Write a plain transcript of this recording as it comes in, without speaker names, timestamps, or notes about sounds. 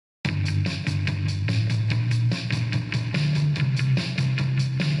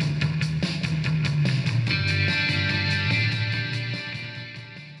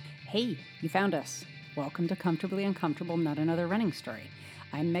Hey, you found us. Welcome to Comfortably Uncomfortable, Not Another Running Story.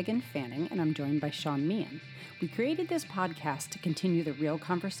 I'm Megan Fanning, and I'm joined by Sean Meehan. We created this podcast to continue the real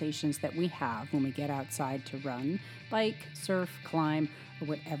conversations that we have when we get outside to run, bike, surf, climb, or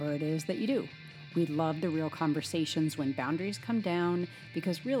whatever it is that you do. We love the real conversations when boundaries come down,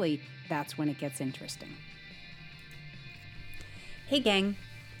 because really, that's when it gets interesting. Hey gang,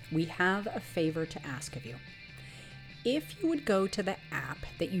 we have a favor to ask of you. If you would go to the app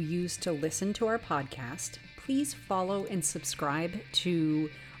that you use to listen to our podcast, please follow and subscribe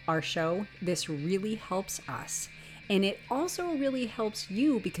to our show. This really helps us. And it also really helps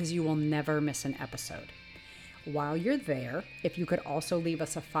you because you will never miss an episode. While you're there, if you could also leave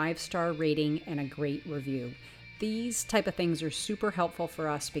us a 5-star rating and a great review. These type of things are super helpful for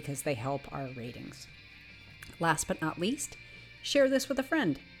us because they help our ratings. Last but not least, share this with a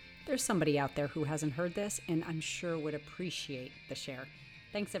friend. There's somebody out there who hasn't heard this and I'm sure would appreciate the share.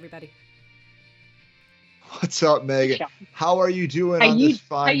 Thanks, everybody. What's up, Megan? Sean. How are you doing on this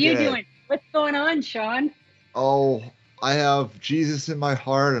fine day? How you doing? What's going on, Sean? Oh, I have Jesus in my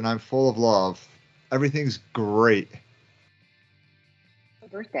heart and I'm full of love. Everything's great. A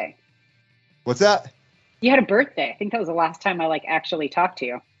birthday. What's that? You had a birthday. I think that was the last time I actually talked to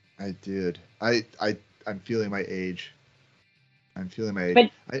you. I did. I'm feeling my age.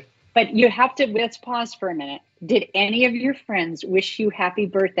 But you have to, let's pause for a minute. Did any of your friends wish you happy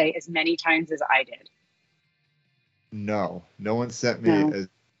birthday as many times as I did? No one sent me as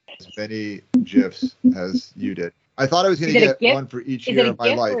many GIFs as you did. I thought I was going to get one for each year of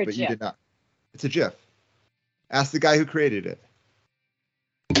my life, but you did not. It's a GIF. Ask the guy who created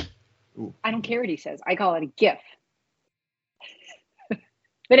it. Ooh. I don't care what he says. I call it a GIF.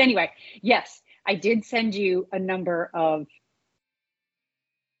 But anyway, yes, I did send you a number of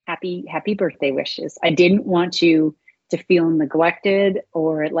happy birthday wishes. I didn't want you to feel neglected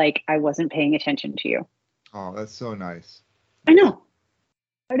or like I wasn't paying attention to you. Oh, that's so nice. I know.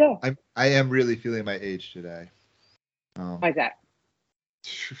 I am really feeling my age today. Why's that?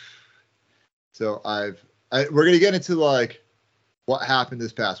 So we're gonna get into like what happened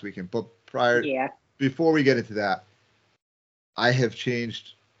this past weekend, but before we get into that, I've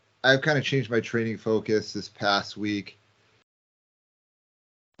kind of changed my training focus this past week.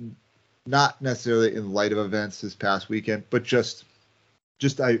 Not necessarily in light of events this past weekend, but just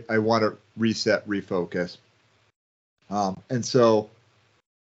I want to reset, refocus. And so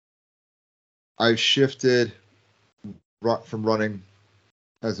I've shifted from running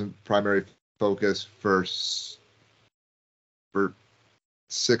as a primary focus for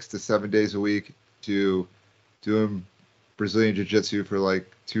 6 to 7 days a week to doing Brazilian Jiu-Jitsu for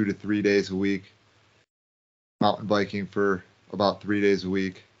like 2 to 3 days a week, mountain biking for about 3 days a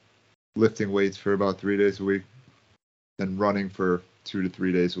week, lifting weights for about 3 days a week, and running for 2 to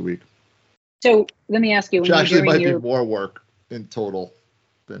 3 days a week. So let me ask you, which actually might be more work in total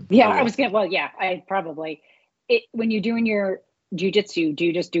than. I probably. When you're doing your jiu-jitsu, do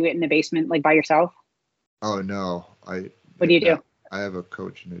you just do it in the basement, like by yourself? Oh no, What do you do? I have a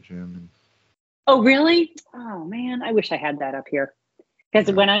coach in the gym. Oh really? Oh man, I wish I had that up here. Because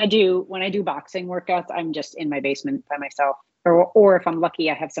when I do boxing workouts, I'm just in my basement by myself. Or if I'm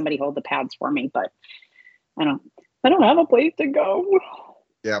lucky, I have somebody hold the pads for me, but I don't have a place to go.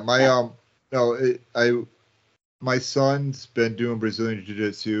 Yeah, my son's been doing Brazilian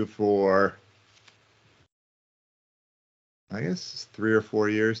Jiu-Jitsu for I guess 3 or 4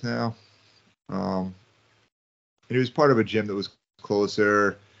 years now. And he was part of a gym that was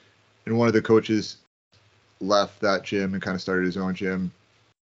closer, and one of the coaches left that gym and kind of started his own gym,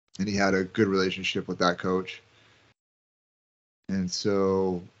 and he had a good relationship with that coach. And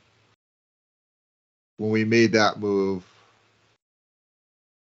so when we made that move,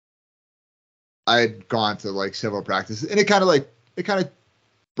 I had gone to like several practices, and it kind of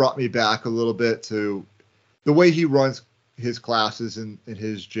brought me back a little bit to the way he runs his classes in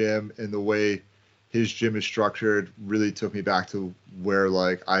his gym, and the way his gym is structured really took me back to where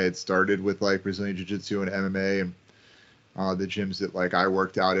like I had started with like Brazilian Jiu-Jitsu and MMA and the gyms that like I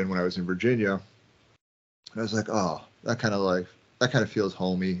worked out in when I was in Virginia. And I was like, oh, that kind of feels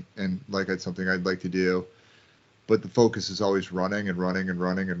homey and like it's something I'd like to do. But the focus is always running and running and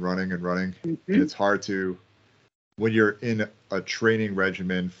running and running and running. Mm-hmm. And it's hard to, when you're in a training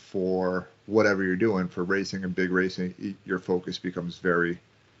regimen for whatever you're doing, for racing and big racing, your focus becomes very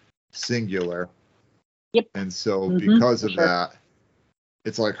singular. Yep. And so because of that,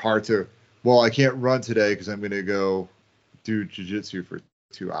 it's like hard to, I can't run today because I'm going to go do jiu-jitsu for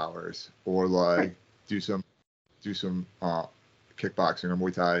 2 hours, or like do some kickboxing or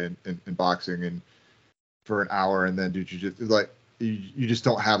Muay Thai and boxing and for an hour and then do jiu-jitsu. Like you just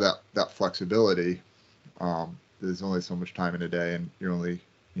don't have that flexibility. There's only so much time in a day, and you're only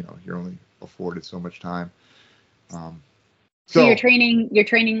afforded so much time. So you're training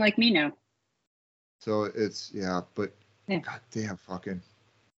like me now. So it's but yeah. God damn, fucking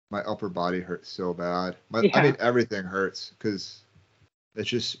my upper body hurts so bad. I mean, everything hurts because it's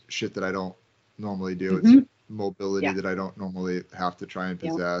just shit that I don't normally do. Mm-hmm. It's mobility that I don't normally have to try and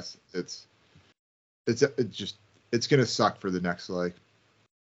possess. It's gonna suck for the next like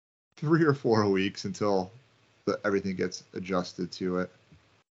 3 or 4 weeks until everything gets adjusted to it.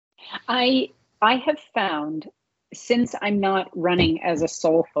 I have found, since I'm not running as a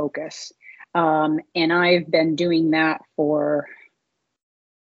sole focus, and I've been doing that for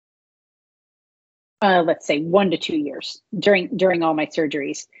let's say 1 to 2 years during all my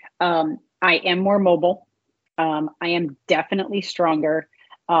surgeries. I am more mobile. I am definitely stronger,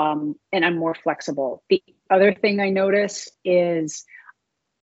 and I'm more flexible. The other thing I notice is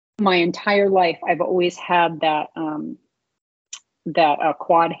my entire life, I've always had that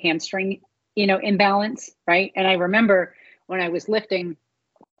quad hamstring, imbalance, right? And I remember when I was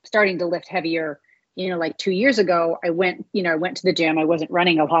starting to lift heavier, like 2 years ago, I went to the gym. I wasn't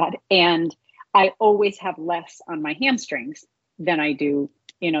running a lot, and I always have less on my hamstrings than I do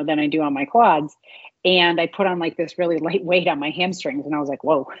on my quads. And I put on like this really light weight on my hamstrings, and I was like,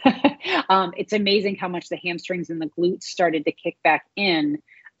 whoa. It's amazing how much the hamstrings and the glutes started to kick back in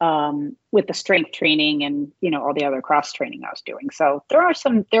with the strength training and, all the other cross training I was doing. So there are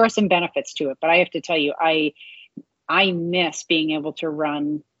some benefits to it, but I have to tell you, I miss being able to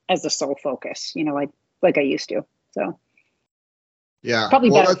run as a sole focus, like I used to. So yeah,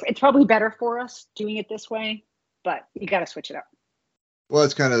 it's probably better for us doing it this way, but you got to switch it up. Well,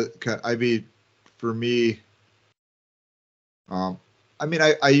 it's kind of, I mean, for me, I mean,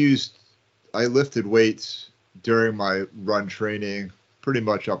 I lifted weights during my run training pretty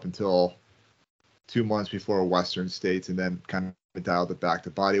much up until 2 months before Western States, and then kind of dialed it back to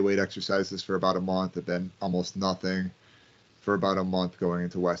body weight exercises for about a month, and then almost nothing for about a month going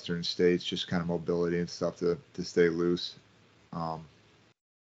into Western States, just kind of mobility and stuff to stay loose.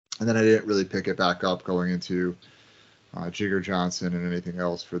 And then I didn't really pick it back up going into Jigger Johnson and anything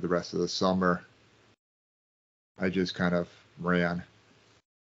else for the rest of the summer. I just kind of ran.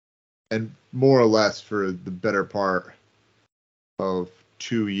 And more or less for the better part of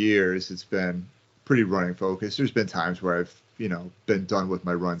 2 years, it's been pretty running focused. There's been times where I've, been done with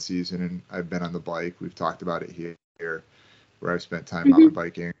my run season and I've been on the bike. We've talked about it here, where I've spent time mountain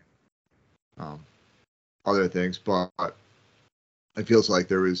biking, other things, but it feels like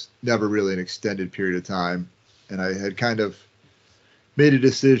there was never really an extended period of time. And I had kind of made a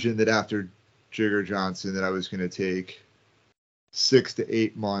decision that after Jigger Johnson that I was going to take 6 to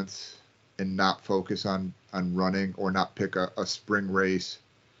 8 months and not focus on running, or not pick a spring race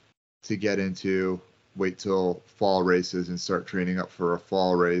to get into, wait till fall races and start training up for a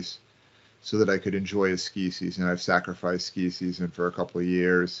fall race so that I could enjoy a ski season. I've sacrificed ski season for a couple of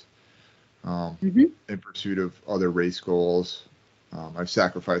years in pursuit of other race goals. I've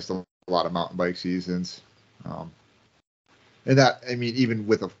sacrificed a lot of mountain bike seasons. And that, I mean, even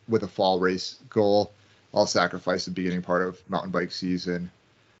with a fall race goal, I'll sacrifice the beginning part of mountain bike season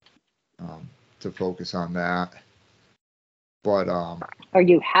to focus on that. But are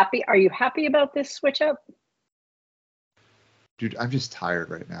you happy? Are you happy about this switch up? Dude, I'm just tired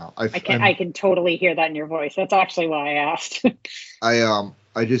right now. I can totally hear that in your voice. That's actually why I asked. I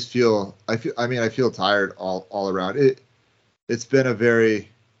feel tired all around. It's been a very,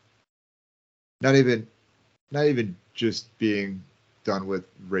 not even just being done with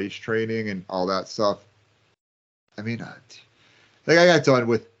race training and all that stuff. I mean, like I got done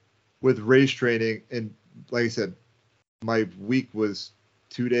with race training, and like I said, my week was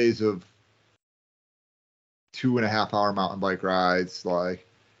 2 days of 2.5 hour mountain bike rides, like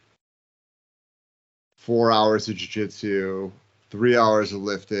 4 hours of jiu-jitsu, 3 hours of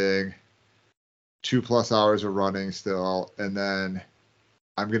lifting, 2+ hours of running still, and then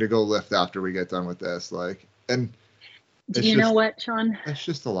I'm gonna go lift after we get done with this. Like, and do you know what, Sean? It's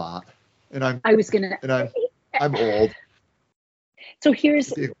just a lot, and I'm old. So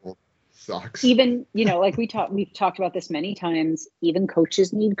here's being old sucks. Even, like we've talked about this many times. Even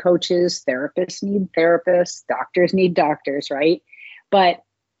coaches need coaches, therapists need therapists, doctors need doctors, right? But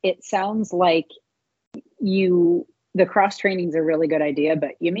it sounds like the cross training is a really good idea,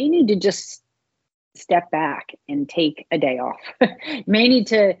 but you may need to just step back and take a day off. You may need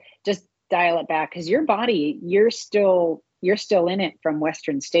to just dial it back, because your body, you're still in it from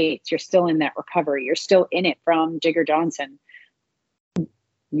Western States. You're still in that recovery. You're still in it from Jigger Johnson.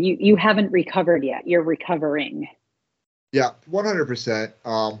 You haven't recovered yet. You're recovering. Yeah,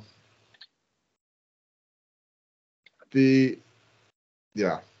 100%. The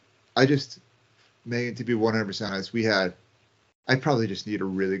yeah, I just Megan, to be 100% honest, I probably just need a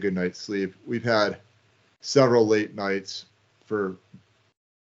really good night's sleep. We've had several late nights for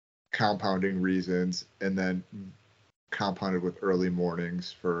compounding reasons, and then compounded with early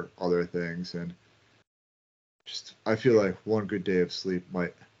mornings for other things, and just I feel like one good day of sleep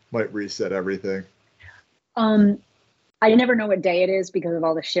might reset everything. I never know what day it is because of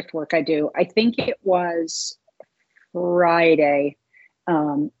all the shift work I do. I think it was Friday.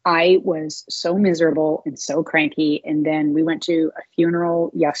 I was so miserable and so cranky. And then we went to a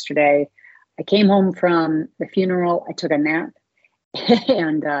funeral yesterday. I came home from the funeral. I took a nap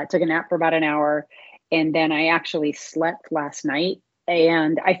and took a nap for about an hour. And then I actually slept last night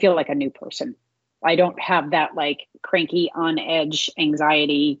and I feel like a new person. I don't have that like cranky on edge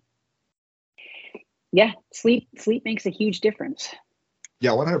anxiety. Yeah, sleep makes a huge difference.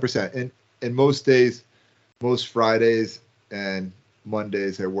 Yeah, 100%. And most days, most Fridays and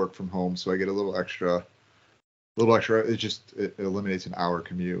Mondays, I work from home, so I get a little extra. It eliminates an hour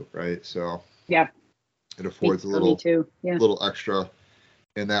commute, right? So yeah, it affords me too. Yeah, little extra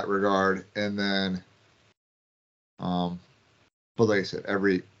in that regard. And then, but like I said,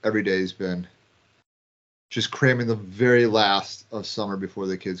 every day's been just cramming the very last of summer before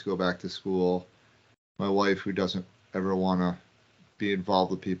the kids go back to school. My wife, who doesn't ever want to be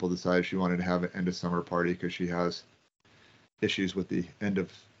involved with people, decided she wanted to have an end of summer party because she has issues with the end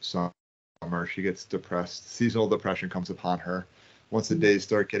of summer. She gets depressed. Seasonal depression comes upon her once the days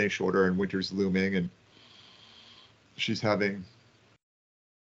start getting shorter and winter's looming, and she's having,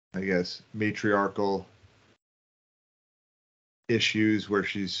 I guess, matriarchal issues where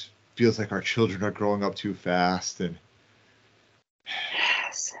she's feels like our children are growing up too fast. And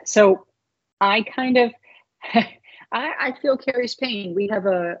so I kind of I feel Carrie's pain. We have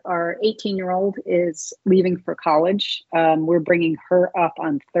our 18-year-old is leaving for college. We're bringing her up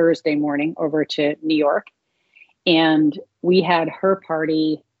on Thursday morning over to New York, and we had her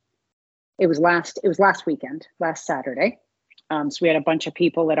party. It was last weekend, last Saturday. So we had a bunch of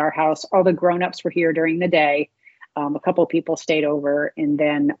people at our house. All the grown-ups were here during the day. A couple of people stayed over, and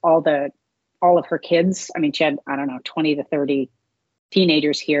then all of her kids. I mean, she had, I don't know, 20 to 30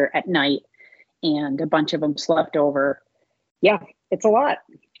 teenagers here at night, and a bunch of them slept over. Yeah, it's a lot.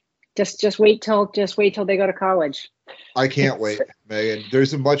 Just wait till they go to college. I can't wait, Megan.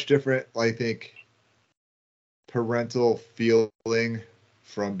 There's a much different, I think, parental feeling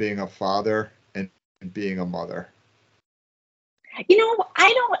from being a father and being a mother.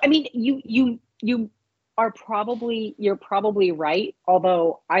 I mean, you're probably right.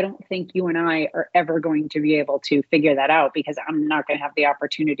 Although I don't think you and I are ever going to be able to figure that out because I'm not going to have the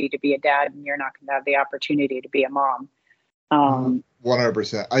opportunity to be a dad and you're not going to have the opportunity to be a mom.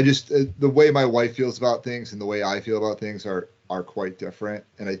 100%. I just, the way my wife feels about things and the way I feel about things are quite different.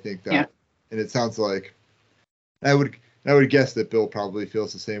 And I think that, and it sounds like I would guess that Bill probably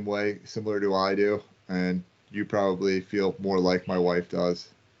feels the same way, similar to I do. And you probably feel more like my wife does.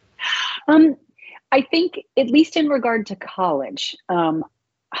 I think at least in regard to college, I don't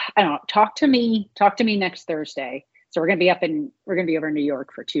know, talk to me next Thursday. So we're going to be over in New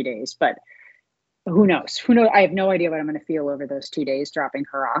York for 2 days, but who knows? I have no idea what I'm going to feel over those 2 days dropping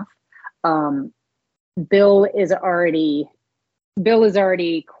her off. Bill is already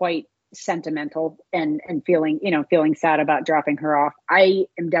quite sentimental and feeling sad about dropping her off. I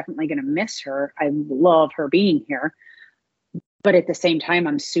am definitely going to miss her. I love her being here. But at the same time,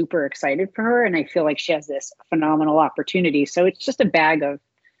 I'm super excited for her, and I feel like she has this phenomenal opportunity. So it's just a bag of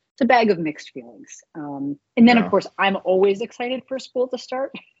mixed feelings. And then, of course, I'm always excited for school to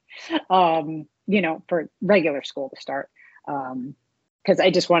start. For regular school to start, because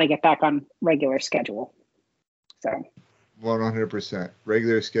I just want to get back on regular schedule. So 100%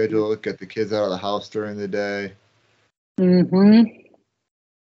 regular schedule. Get the kids out of the house during the day. Mm-hmm.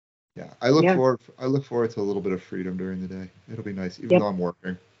 Yeah, I look forward to a little bit of freedom during the day. It'll be nice, even though I'm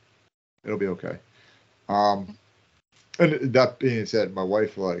working. It'll be okay. And that being said, my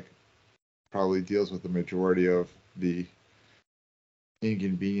wife probably deals with the majority of the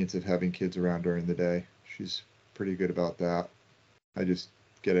inconvenience of having kids around during the day. She's pretty good about that. I just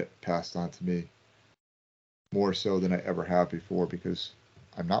get it passed on to me more so than I ever have before because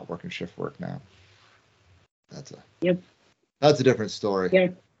I'm not working shift work now. That's a different story. Yeah.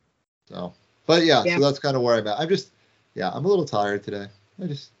 So, but so that's kind of where I'm at. I'm a little tired today. I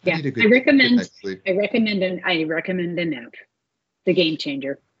need a good night's sleep. I recommend a nap. The game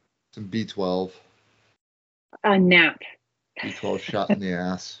changer. Some B12. A nap. B12 shot in the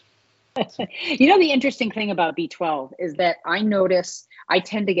ass. You know, the interesting thing about B12 is that I notice I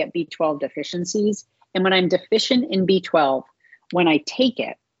tend to get B12 deficiencies. And when I'm deficient in B12, when I take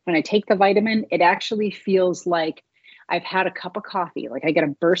it, when I take the vitamin, it actually feels like I've had a cup of coffee. Like I get a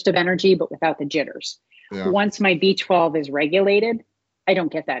burst of energy, but without the jitters. Yeah. Once my B12 is regulated, I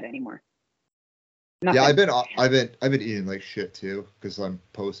don't get that anymore. Nothing. Yeah, I've been eating like shit too because I'm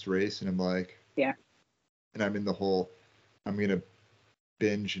post race and I'm like, yeah. And I'm in the whole, I'm gonna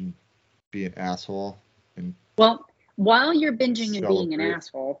binge and be an asshole and Well, while you're binging and being an celebrate.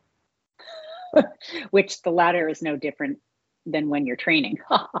 asshole, which the latter is no different than when you're training.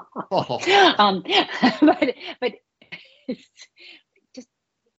 Oh. But just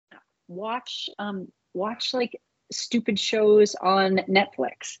watch like stupid shows on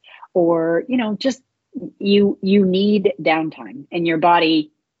Netflix, or just you need downtime, and your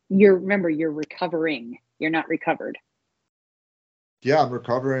body. Remember, you're recovering. You're not recovered. Yeah, I'm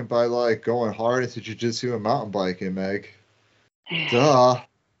recovering by like going hard into jiu-jitsu and mountain biking, Meg. Duh.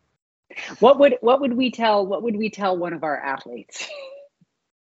 What would we tell one of our athletes?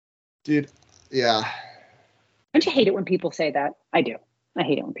 Dude, yeah. Don't you hate it when people say that? I do. I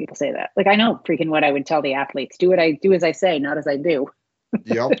hate it when people say that. Like, I know freaking what I would tell the athletes. Do as I say, not as I do.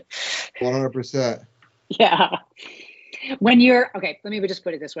 Yep. 100%. Yeah. Okay, let me just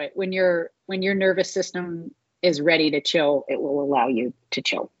put it this way. When your nervous system is ready to chill, it will allow you to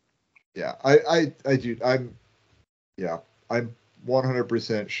chill. Yeah. I'm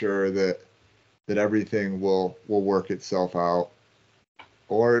 100% sure that everything will work itself out,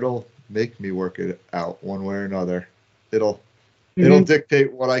 or it'll make me work it out one way or another. It'll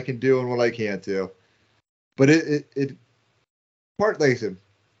dictate what I can do and what I can't do. But it part, like I said,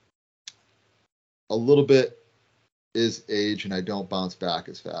 a little bit is age, and I don't bounce back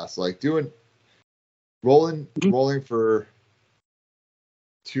as fast. Like rolling for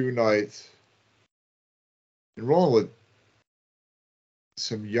 2 nights and rolling with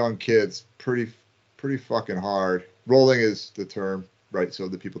some young kids, pretty fucking hard. Rolling is the term, right? So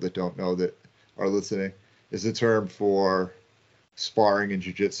the people that don't know that are listening, is the term for sparring in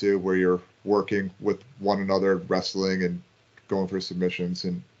jiu-jitsu, where you're working with one another, wrestling and going for submissions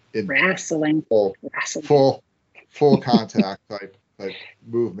and in wrestling, full contact type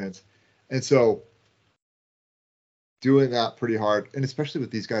movements. And so doing that pretty hard, and especially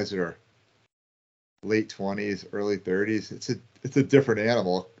with these guys that are late 20s, early 30s, it's a different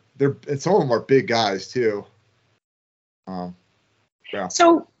animal. And some of them are big guys too. Yeah.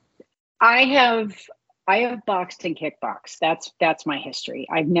 So I have boxed and kickboxed. That's my history.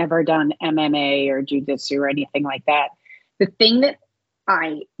 I've never done MMA or jiu-jitsu or anything like that. The thing that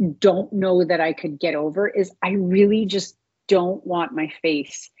I don't know that I could get over is I really just don't want my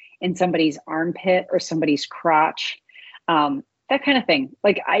face in somebody's armpit or somebody's crotch. That kind of thing.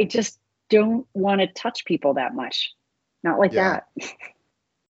 Like, I just don't want to touch people that much. Not like that.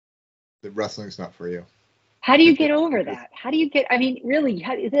 The wrestling's not for you. How do you get over that? How do you get, I mean, really,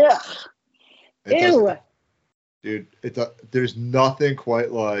 ew. Dude, there's nothing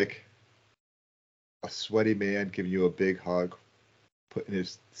quite like a sweaty man giving you a big hug, putting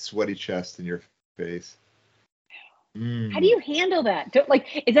his sweaty chest in your face. How do you handle that?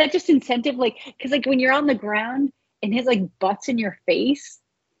 Is that just incentive? Because when you're on the ground and his butt's in your face,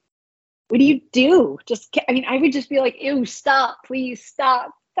 what do you do? I would just be like, ew, stop, please,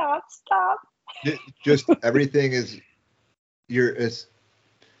 stop. Just everything is,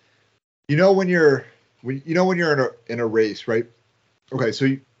 when you're in a race, right? Okay, so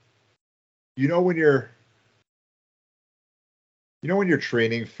when you're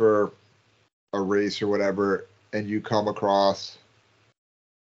training for a race or whatever, and you come across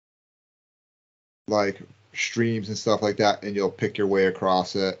like streams and stuff like that, and you'll pick your way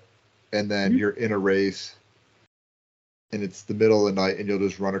across it, and then you're in a race and it's the middle of the night and you'll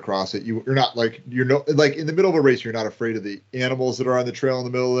just run across it. You're not like in the middle of a race, you're not afraid of the animals that are on the trail in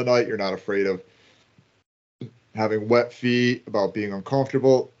the middle of the night. You're not afraid of having wet feet, about being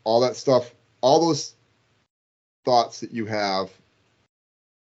uncomfortable, all that stuff, all those thoughts that you have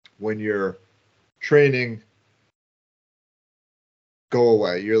when you're training go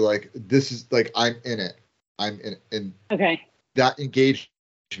away. You're like, this is like, I'm in it. And okay. That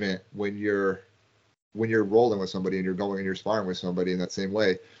engagement when you're rolling with somebody and you're going and you're sparring with somebody in that same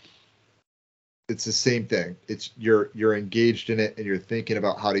way, it's the same thing. It's you're engaged in it and you're thinking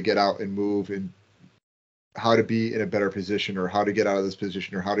about how to get out and move and how to be in a better position or how to get out of this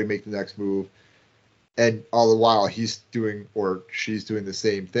position or how to make the next move. And all the while he's doing or she's doing the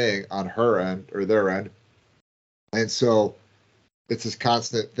same thing on her end or their end. And so it's this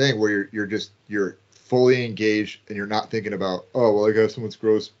constant thing where you're fully engaged and you're not thinking about, oh, well, I got someone's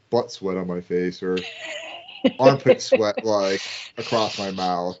gross butt sweat on my face or armpit sweat like across my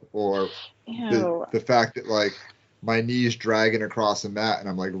mouth, or the fact that like my knees dragging across the mat and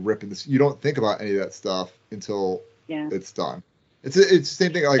I'm like ripping this. You don't think about any of that stuff until it's done. It's the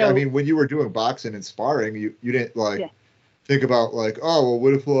same thing. Like, so, I mean, when you were doing boxing and sparring, you didn't like think about like, oh, well,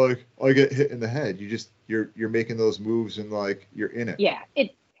 what if like I get hit in the head? You're making those moves and like you're in it. Yeah.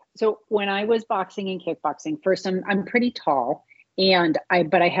 So when I was boxing and kickboxing, first I'm pretty tall,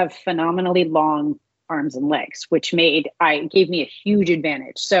 but I have phenomenally long arms and legs, which gave me a huge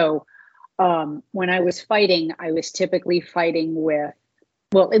advantage. So when I was fighting, I was typically fighting with,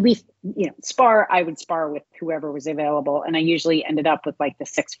 well, at least, I would spar with whoever was available. And I usually ended up with like the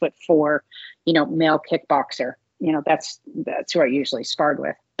 6'4", male kickboxer. That's who I usually sparred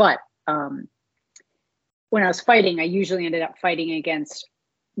with. But when I was fighting, I usually ended up fighting against,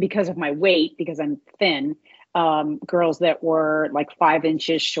 because of my weight, because I'm thin, girls that were like 5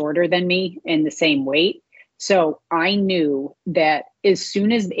 inches shorter than me in the same weight. So I knew that as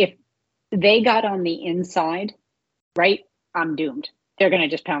soon as, if they got on the inside, right, I'm doomed. They're going to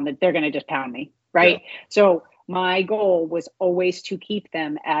just pound me. Right. Yeah. So my goal was always to keep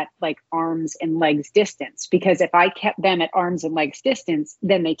them at like arms and legs distance, because if I kept them at arms and legs distance,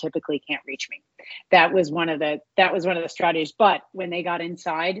 then they typically can't reach me. That was one of the strategies. But when they got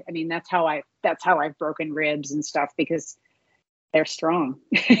inside, I mean, that's how I've broken ribs and stuff, because they're strong.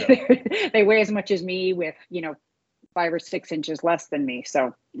 Yeah. They weigh as much as me with, 5 or 6 inches less than me.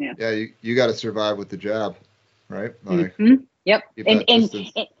 So, yeah. Yeah. You got to survive with the jab, right? Like, yep.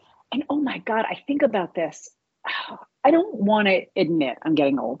 And oh my God, I think about this. I don't want to admit I'm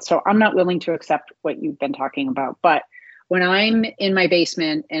getting old, so I'm not willing to accept what you've been talking about. But when I'm in my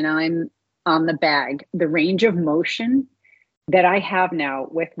basement and I'm on the bag, the range of motion that I have now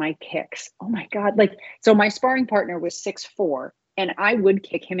with my kicks, oh my God. Like, so my sparring partner was 6'4", and I would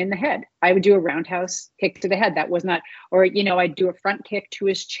kick him in the head. I would do a roundhouse kick to the head. That was not, or, I'd do a front kick to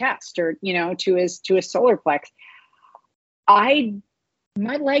his chest, or, to his solar plex.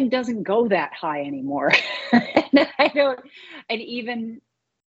 My leg doesn't go that high anymore. And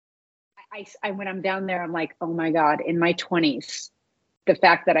when I'm down there, I'm like, oh my God, in my 20s, the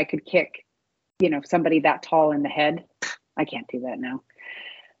fact that I could kick, somebody that tall in the head, I can't do that now.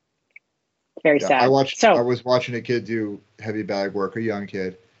 Very sad. I was watching a kid do heavy bag work, a young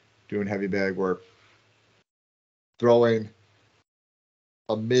kid doing heavy bag work, throwing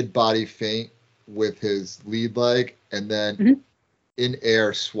a mid-body feint with his lead leg, and then in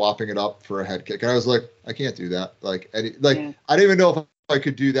air swapping it up for a head kick. And I was like, I can't do that. Like, I didn't even know if I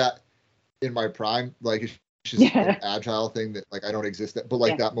could do that in my prime. Like, it's just an agile thing that like I don't exist at. But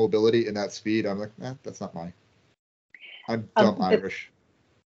like that mobility and that speed, I'm like, that's not mine. I'm dumb Irish.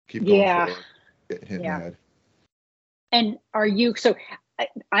 Keep going forward, getting hit in the head. And are you, so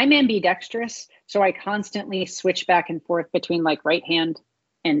I'm ambidextrous, so I constantly switch back and forth between like right hand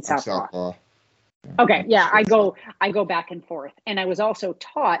and southpaw. Okay. Yeah. I go back and forth. And I was also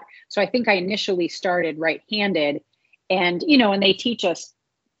taught, so I think I initially started right-handed, and, and they teach us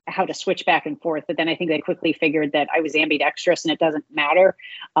how to switch back and forth, but then I think they quickly figured that I was ambidextrous and it doesn't matter.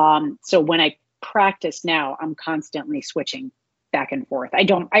 So when I practice now, I'm constantly switching back and forth. I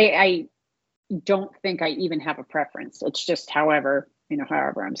don't think I even have a preference. It's just however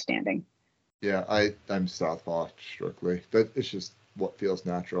I'm standing. Yeah. I'm southpaw strictly, but it's just what feels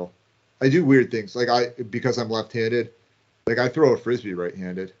natural. I do weird things. Like because I'm left-handed, like I throw a Frisbee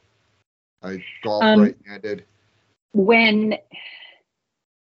right-handed. I golf right-handed.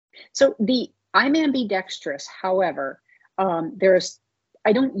 I'm ambidextrous. However,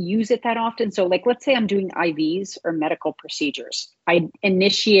 I don't use it that often. So like, let's say I'm doing IVs or medical procedures. I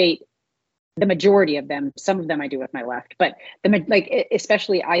initiate the majority of them. Some of them I do with my left, but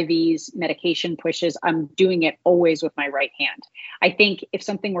especially IVs, medication pushes, I'm doing it always with my right hand. I think if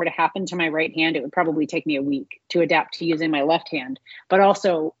something were to happen to my right hand, it would probably take me a week to adapt to using my left hand. But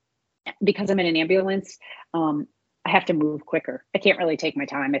also, because I'm in an ambulance, I have to move quicker. I can't really take my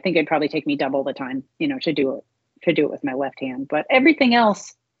time. I think it'd probably take me double the time, to do it with my left hand. But everything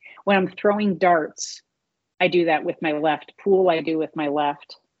else, when I'm throwing darts, I do that with my left. Pool, I do with my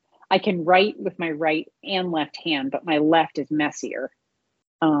left. I can write with my right and left hand, but my left is messier.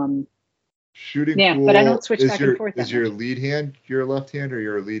 Shooting pool, but I don't switch back and forth. Is your lead hand your left hand, or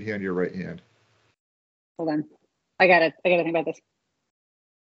your lead hand your right hand? Hold on, I gotta think about this.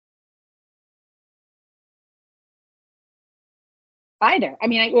 Either. I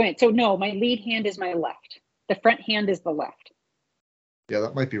mean, so no, my lead hand is my left. The front hand is the left. Yeah,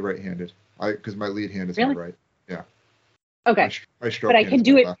 that might be right-handed. Because my lead hand is my right. Yeah. Okay. But I can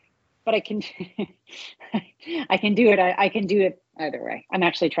do it. but I can I can do it. I can do it either way. I'm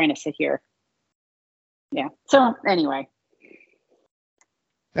actually trying to sit here. Yeah. So anyway.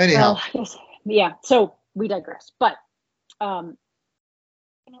 Anyhow. Yeah. So we digress. But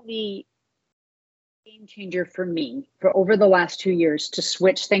definitely game changer for me for over the last 2 years to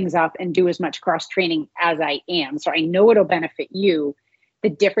switch things up and do as much cross training as I am. So I know it'll benefit you. The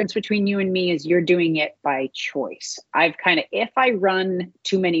difference between you and me is you're doing it by choice. I've kind of, if I run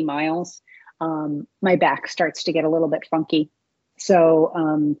too many miles, my back starts to get a little bit funky. So,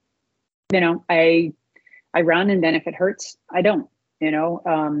 I run, and then if it hurts, I don't,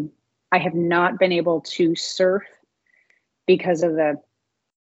 I have not been able to surf because of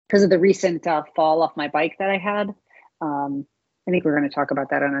the recent fall off my bike that I had. I think we're going to talk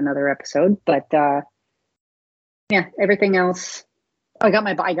about that on another episode, but yeah, everything else. I got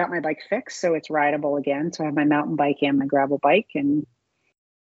my bike fixed, so it's rideable again. So I have my mountain bike and my gravel bike, and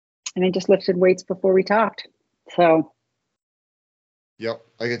I just lifted weights before we talked. So. Yep,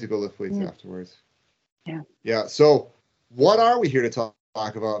 I get to go lift weights afterwards. Yeah. Yeah. So, what are we here to talk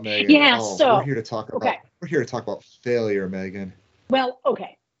about, Megan? Yeah. So we're here to talk about failure, Megan. Well,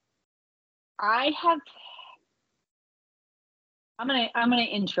 okay. I'm gonna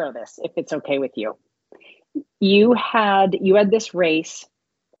intro this if it's okay with you. You had this race,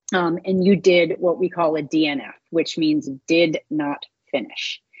 and you did what we call a DNF, which means did not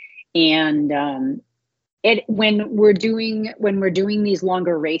finish. And when we're doing these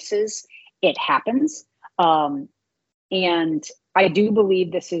longer races, it happens. And I do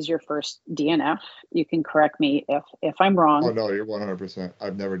believe this is your first DNF. You can correct me if I'm wrong. Oh no, you're 100%.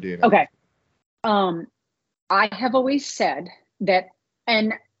 I've never DNF. Okay. I have always said that,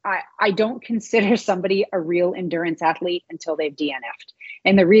 and I don't consider somebody a real endurance athlete until they've DNF'd.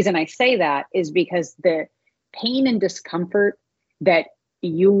 And the reason I say that is because the pain and discomfort that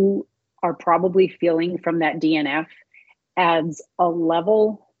you are probably feeling from that DNF adds a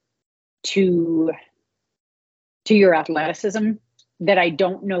level to your athleticism that I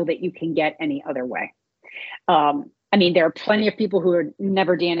don't know that you can get any other way. I mean, there are plenty of people who are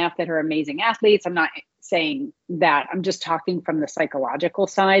never DNF that are amazing athletes. I'm not saying that. I'm just talking from the psychological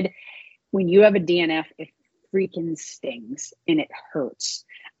side. When you have a DNF, it freaking stings and it hurts.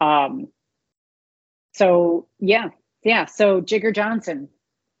 So yeah. So Jigger Johnson,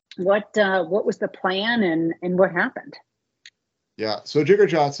 what was the plan and what happened? Yeah. So Jigger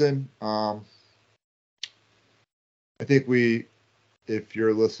Johnson, I think if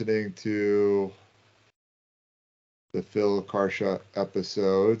you're listening to the Phil Karsha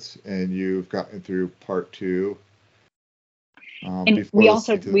episodes and you've gotten through part 2. And we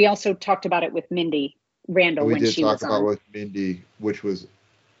also talked about it with Mindy Randall when she was on. We did talk about it with Mindy, which was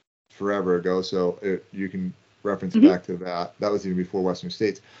forever ago. So you can reference back to that. That was even before Western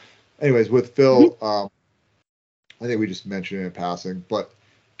States. Anyways, with Phil, I think we just mentioned it in passing, but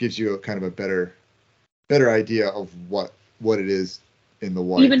gives you a kind of a better idea of what it is in the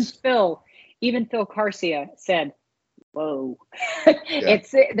whites. Even Phil Garcia said, "Whoa,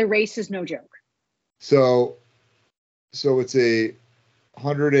 the race is no joke." So it's a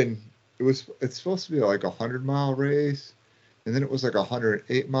 100 and it's supposed to be like 100-mile race, and then it was like a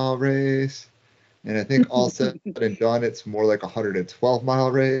 108-mile race, and I think all said and done, it's more like a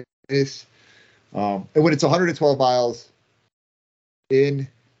 112-mile race. And when it's 112 miles in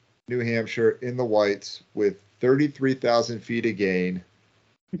New Hampshire in the whites with 33,000 feet of gain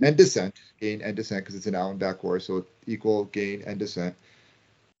and descent, because it's an out and back course, so equal gain and descent.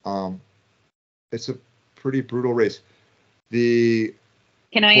 It's a pretty brutal race.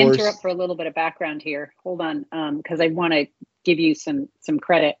 Can I interrupt for a little bit of background here? Hold on, because I want to give you some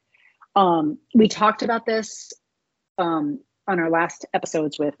credit. We talked about this on our last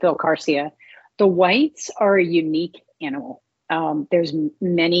episodes with Phil Garcia. The whites are a unique animal. There's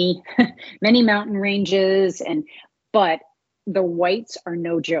many mountain ranges, but the whites are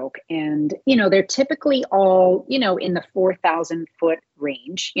no joke. And, they're typically all, in the 4,000 foot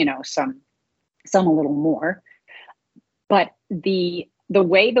range, some a little more. But the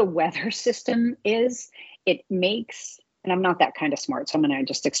way the weather system is, it makes, and I'm not that kind of smart, so I'm going to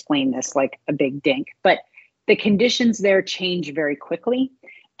just explain this like a big dink, but the conditions there change very quickly.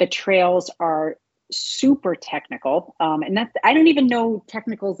 The trails are super technical. And that's, I don't even know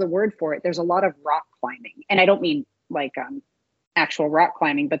technical is the word for it. There's a lot of rock climbing, and I don't mean like actual rock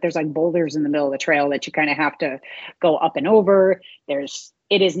climbing, but there's like boulders in the middle of the trail that you kind of have to go up and over.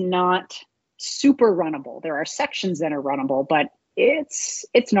 It is not super runnable. There are sections that are runnable, but it's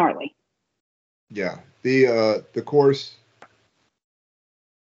gnarly. Yeah. The course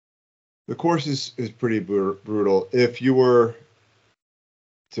is pretty brutal. If you were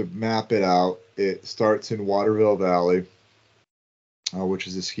to map it out, it starts in Waterville Valley, which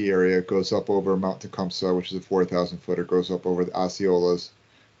is a ski area. It goes up over Mount Tecumseh, which is a 4,000 footer, goes up over the Osceolas,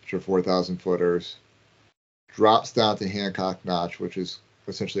 which are 4,000 footers, drops down to Hancock Notch, which is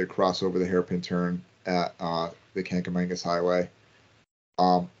essentially a crossover the hairpin turn at the Kankamangas Highway.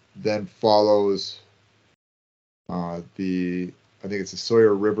 Then follows I think it's the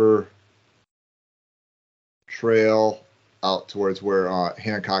Sawyer River Trail out towards where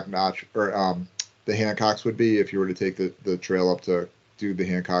Hancock Notch, or the Hancocks would be if you were to take the trail up to do the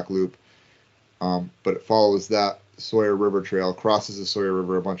Hancock Loop. But it follows that Sawyer River Trail, crosses the Sawyer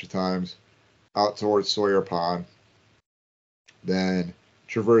River a bunch of times, out towards Sawyer Pond, then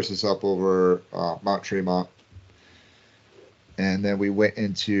traverses up over Mount Tremont, and then we went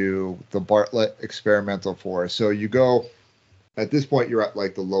into the Bartlett Experimental Forest. So you go, at this point, you're at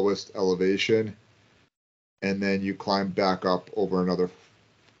like the lowest elevation, and then you climb back up over another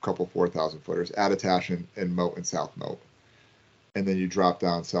couple 4,000 footers, Attitash and Moat and South Moat. And then you drop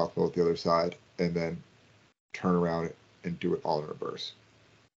down South Moat the other side, and then turn around and do it all in reverse.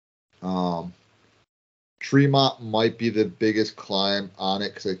 Tremont might be the biggest climb on it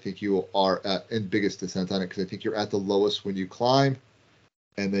because I think you are at, and biggest descent on it because I think you're at the lowest when you climb,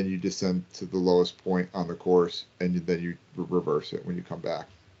 and then you descend to the lowest point on the course, and then you reverse it when you come back.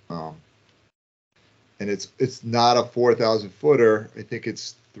 And it's not a 4,000 footer. I think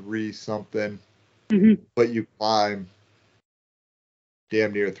it's 3 something, but you climb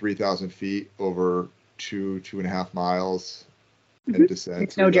damn near 3,000 feet over 2.5 miles, and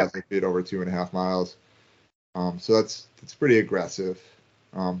descend 3,000 feet over 2.5 miles. So that's pretty aggressive.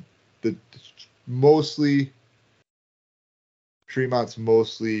 The Tremont's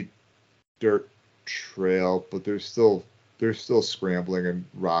mostly dirt trail, but there's still scrambling and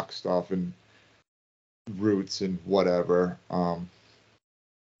rock stuff and roots and whatever.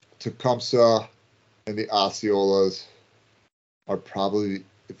 Tecumseh and the Osceolas are probably,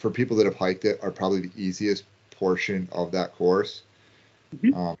 for people that have hiked it, are probably the easiest portion of that course.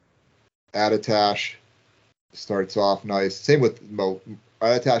 Attitash starts off nice. Same with Moat.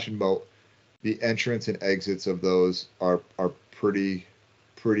 Attitash and Moat, the entrance and exits of those are pretty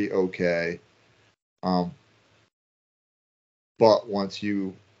okay. But once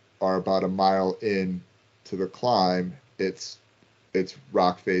you are about a mile in to the climb, it's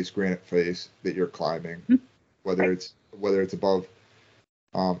rock face, granite face that you're climbing. Whether it's above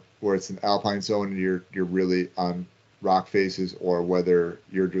where it's an alpine zone and you're really on rock faces, or whether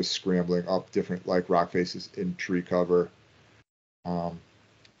you're just scrambling up different like rock faces in tree cover, and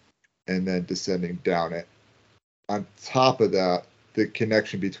then descending down it. On top of that, the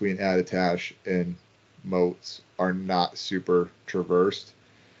connection between Attitash and Moats are not super traversed,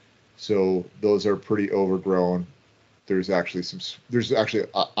 so those are pretty overgrown. There's actually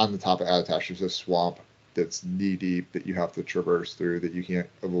on the top of Attitash, there's a swamp that's knee deep that you have to traverse through that you can't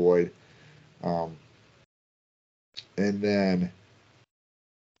avoid. And then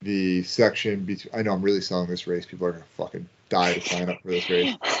the section between, I know I'm really selling this race. People are going to fucking die to sign up for this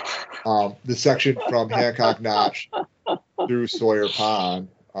race. The section from Hancock Notch through Sawyer Pond,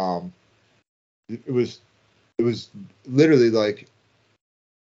 it was literally like,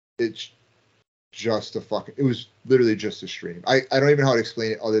 it's just it was literally just a stream. I don't even know how to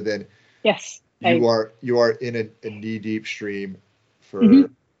explain it other than you are in a knee deep stream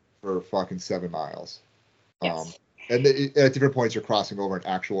for fucking 7 miles. Yes. And at different points you're crossing over an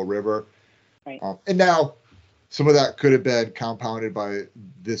actual river. Right. And now some of that could have been compounded by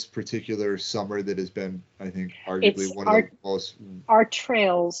this particular summer that has been, I think, arguably one of the most. Our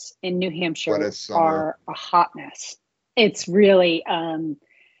trails in New Hampshire are a hot mess. It's really,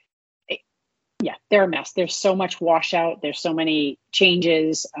 they're a mess. There's so much washout. There's so many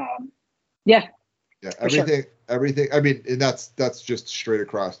changes. Everything. I mean, and that's just straight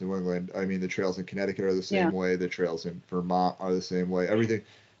across New England. I mean, the trails in Connecticut are the same way. The trails in Vermont are the same way. Everything.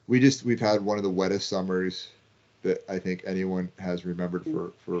 We've had one of the wettest summers that I think anyone has remembered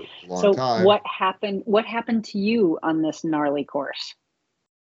for a long time. So what happened to you on this gnarly course?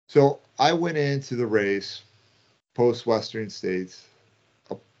 So I went into the race post Western States.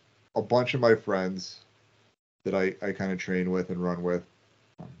 A bunch of my friends that I kind of train with and run with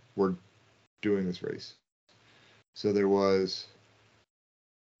were doing this race. So there was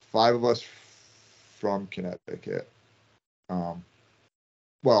 5 of us from Connecticut.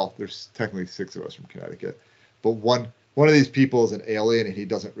 Well, there's technically 6 of us from Connecticut, but one of these people is an alien and he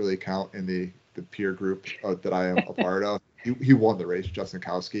doesn't really count in the peer group that I am a part of. He won the race, Justin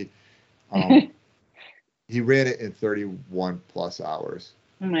Kowski. He ran it in 31 plus hours.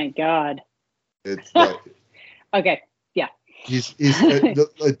 Oh my God. It's like, okay. Yeah.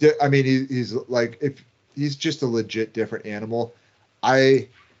 I mean, he's like, if he's just a legit different animal. I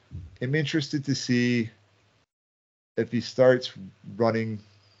am interested to see if he starts running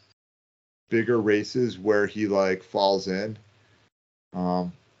bigger races where he like falls in.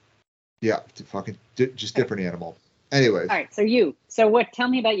 Yeah, fucking just different animal. Anyways. All right. So what? Tell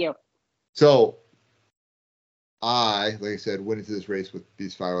me about you. So like I said, went into this race with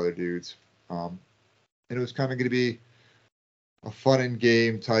these 5 other dudes. And it was kind of going to be a fun and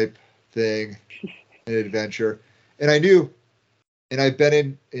game type thing, an adventure. And I knew, and I've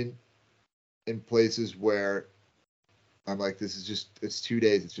been in places where I'm like, this is just, it's 2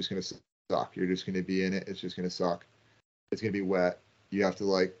 days. It's just going to suck. You're just going to be in it. It's just going to suck. It's going to be wet. You have to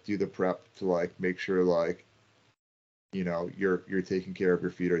like do the prep to like make sure like, you know, you're taking care of,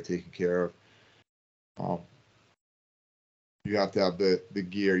 your feet are taken care of. You have to have the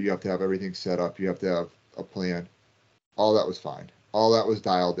gear. You have to have everything set up. You have to have a plan. All that was fine. All that was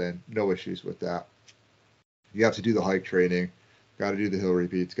dialed in. No issues with that. You have to do the hike training. Got to do the hill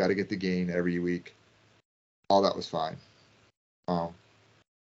repeats. Got to get the gain every week. All that was fine.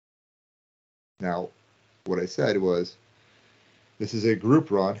 Now, what I said was, this is a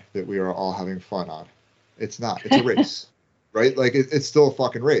group run that we are all having fun on. It's not. It's a race, right? Like it's still a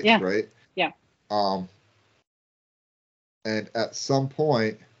fucking race, yeah. right? Yeah. And at some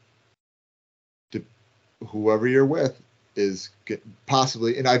point, whoever you're with is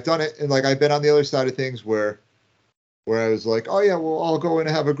possibly, and I've done it, and like I've been on the other side of things where I was like, oh yeah, well I'll go in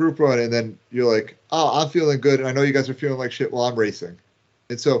and have a group run, and then you're like, oh, I'm feeling good, and I know you guys are feeling like shit while I'm racing,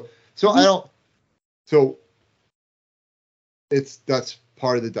 and so I don't, so that's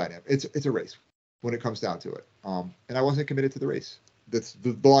part of the dynamic. It's a race when it comes down to it. And I wasn't committed to the race. That's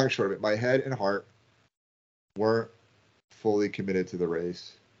the long and short of it. My head and heart weren't fully committed to the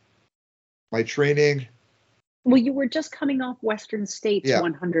race. My training. Well, you were just coming off Western States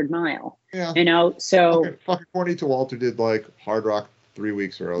 100 mile. Yeah. You know, so fucking Courtney Dauwalter did like Hard Rock 3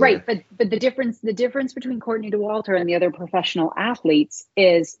 weeks earlier. Right, but the difference between Courtney Dauwalter and the other professional athletes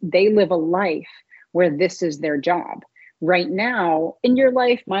is they live a life where this is their job. Right now, in your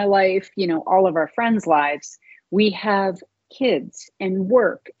life, my life, you know, all of our friends' lives, we have kids and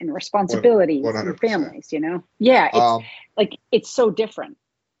work and responsibilities 100%. And families, you know? Yeah, it's like, it's so different,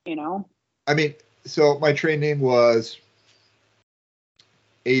 you know? I mean, so my training was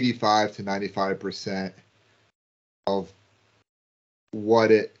 85 to 95% of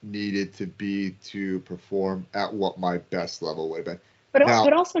what it needed to be to perform at what my best level would have been.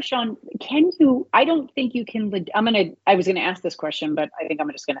 But also, Sean, I don't think you can, I was going to ask this question, but I think I'm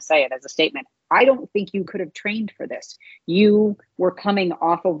just going to say it as a statement. I don't think you could have trained for this. You were coming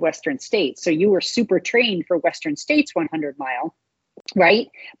off of Western States. So you were super trained for Western States 100 mile, right?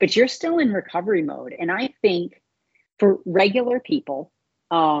 But you're still in recovery mode. And I think for regular people,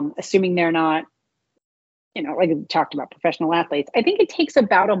 assuming they're not, you know, like we talked about professional athletes, I think it takes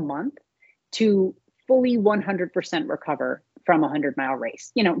about a month to fully 100% recover from a 100-mile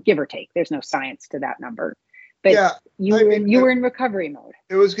race, you know, give or take. There's no science to that number, but yeah, you were in recovery mode.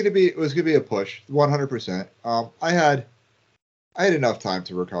 It was going to be a push, 100%. I had enough time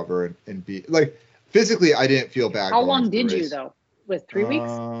to recover and be like, physically, I didn't feel bad. How long did you though? Was 3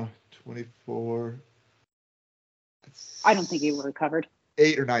 weeks? 24. I don't think you were recovered.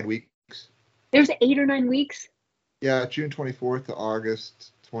 8 or 9 weeks. There's 8 or 9 weeks. Yeah, June 24th to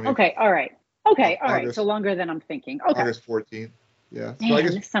August 20th. Okay, all right. Okay, all right. So longer than I'm thinking. Okay. August 14th. Yeah. Man, so I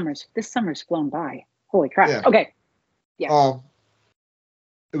guess, this summer's flown by. Holy crap. Yeah. Okay. Yeah.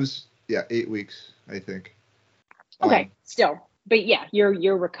 It was 8 weeks, I think. Okay, still. But yeah,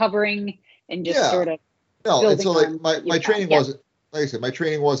 you're recovering and just sort of. No, and so like my training wasn't, like I said, my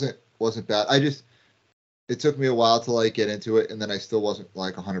training wasn't bad. It took me a while to like get into it, and then I still wasn't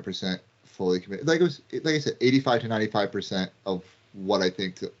like 100% fully committed. Like it was, like I said, 85 to 95% of what I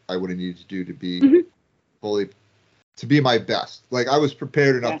think I would have needed to do to be fully, to be my best. Like I was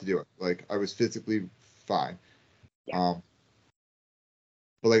prepared enough to do it. Like I was physically fine. Yeah.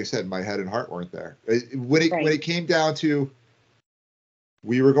 But like I said, my head and heart weren't there. When it came down to,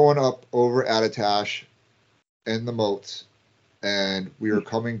 we were going up over Attitash and the moats, and we were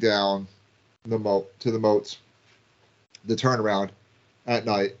coming down the moats, the turnaround at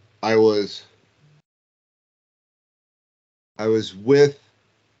night. I was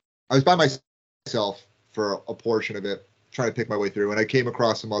by myself for a portion of it, trying to pick my way through, and I came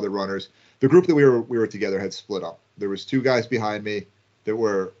across some other runners. The group that we were together had split up. There was 2 guys behind me that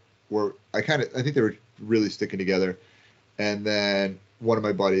were I think they were really sticking together, and then one of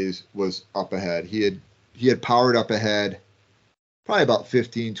my buddies was up ahead. He had powered up ahead probably about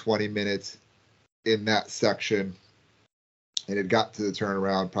 15-20 minutes in that section and it got to the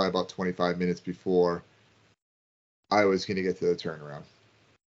turnaround probably about 25 minutes before I was going to get to the turnaround.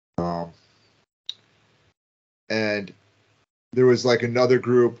 And there was like another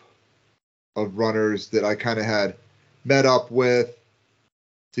group of runners that I kind of had met up with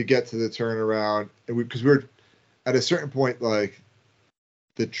to get to the turnaround. And because we were at a certain point, like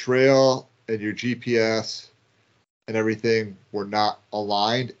the trail and your GPS and everything were not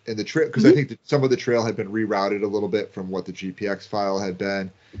aligned. And the trail, because I think that some of the trail had been rerouted a little bit from what the GPX file had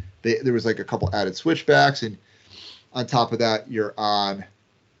been. There was like a couple added switchbacks, and on top of that, you're on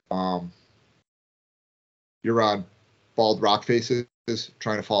bald rock faces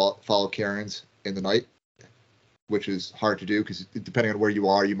trying to follow cairns in the night, which is hard to do because depending on where you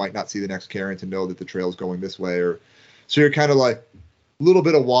are, you might not see the next cairn to know that the trail is going this way, or so you're kind of like a little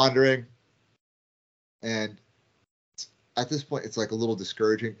bit of wandering, and at this point it's like a little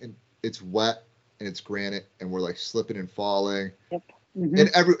discouraging, and it's wet and it's granite and we're like slipping and falling. Yep. Mm-hmm.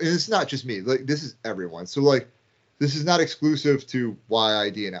 And it's not just me, like this is everyone. So like this is not exclusive to why I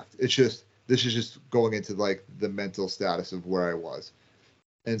DNF'd. It's just this is just going into like the mental status of where I was.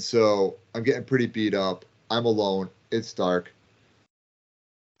 And so I'm getting pretty beat up. I'm alone. It's dark.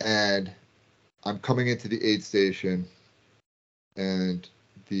 And I'm coming into the aid station, and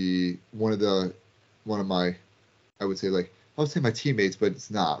one of my I would say my teammates, but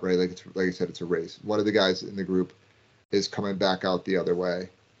it's not, right? Like it's like I said, it's a race. One of the guys in the group is coming back out the other way.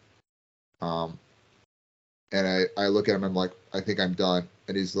 And I look at him, I'm like, I think I'm done.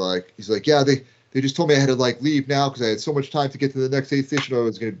 And he's like, yeah, they just told me I had to like leave now because I had so much time to get to the next aid station. I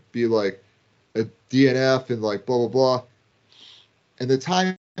was going to be like a DNF and like blah, blah, blah. And the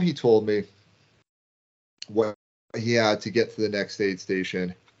time he told me what he had to get to the next aid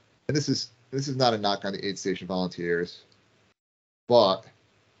station, and this is not a knock on the aid station volunteers, but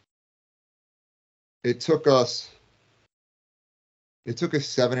it took us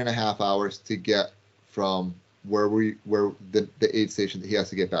 7.5 hours to get from where the aid station that he has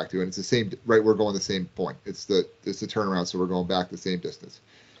to get back to, and it's the same, right? We're going the same point. It's the turnaround, so we're going back the same distance.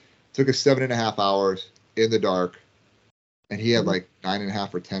 It took us 7.5 hours in the dark, and he had like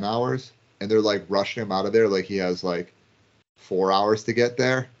 9.5 or 10 hours, and they're like rushing him out of there like he has like 4 hours to get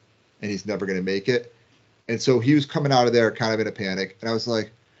there, and he's never going to make it. And so he was coming out of there kind of in a panic, and I was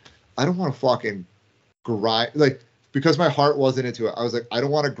like, I don't want to fucking grind, like, because my heart wasn't into it. I was like, I don't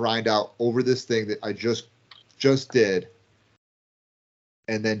want to grind out over this thing that I just did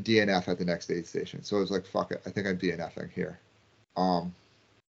and then DNF at the next aid station. So I was like, fuck it. I think I'm DNFing here.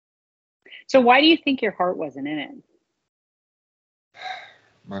 So why do you think your heart wasn't in it?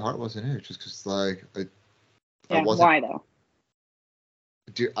 My heart wasn't in it just because like I wasn't. Why though?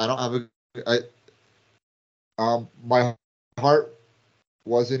 Dude, I don't have my heart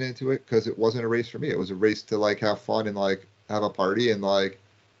wasn't into it because it wasn't a race for me. It was a race to like have fun and like have a party, and like,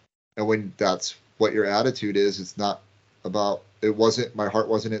 and when that's what your attitude is, it's not about, it wasn't, my heart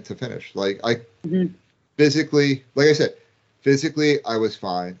wasn't it to finish. Like I physically, like I said, physically I was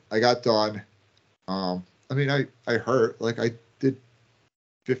fine. I got done. I mean, I hurt, like I did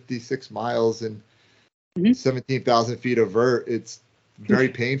 56 miles and 17,000 feet of vert. It's very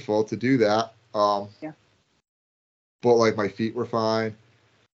painful to do that. Yeah. But like my feet were fine.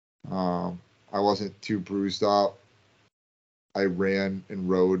 I wasn't too bruised up. I ran and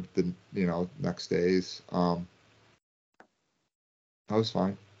rode the next days. I was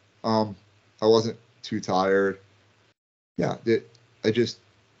fine. I wasn't too tired. Yeah, I just,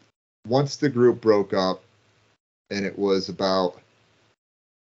 once the group broke up and it was about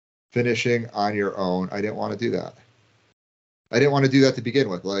finishing on your own, I didn't want to do that. I didn't want to do that to begin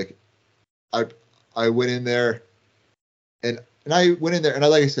with. Like I went in there and I went in there and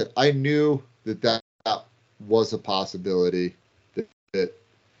like I said, I knew that was a possibility.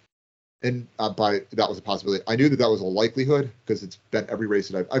 And by that was a possibility, I knew that was a likelihood because it's been every race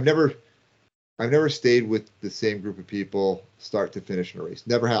that I've never stayed with the same group of people start to finish in a race.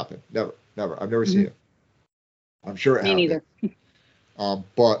 Never happened. Never. I've never seen it. I'm sure it happened. Me neither.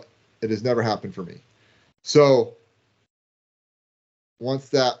 But it has never happened for me. So once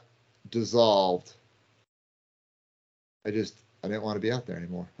that dissolved, I didn't want to be out there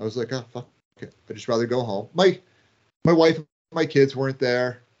anymore. I was like, oh fuck it. I'd just rather go home. My wife and my kids weren't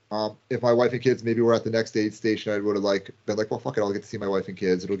there. If my wife and kids maybe were at the next aid station, I would have like been like, well, fuck it, I'll get to see my wife and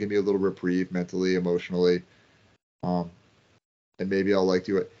kids. It'll give me a little reprieve mentally, emotionally, and maybe I'll like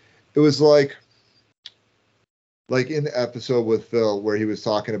do it. It was like in the episode with Phil where he was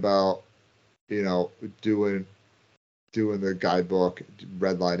talking about, doing the guidebook,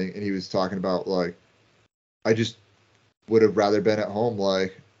 redlining, and he was talking about like, I just would have rather been at home,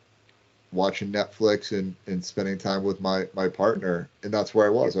 like watching Netflix and spending time with my partner, and that's where I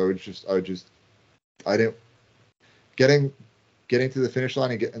was. I didn't getting to the finish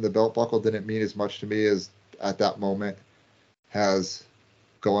line and getting the belt buckle didn't mean as much to me as at that moment has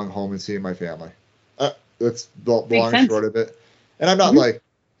going home and seeing my family. That's the long and short of it. And I'm not like,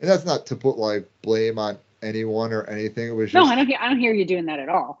 and that's not to put like blame on anyone or anything. It was just, no, I don't hear you doing that at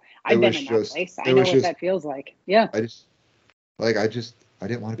all. I've been in that place. I know what that feels like. Yeah. I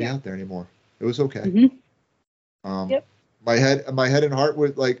didn't want to be out there anymore. It was okay. Yep. My head and heart were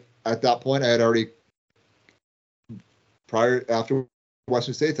like, at that point I had already, after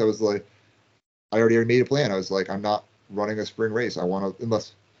Western States, I was like, I already made a plan. I was like, I'm not running a spring race. I want to,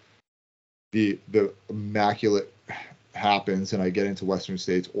 unless the immaculate happens and I get into Western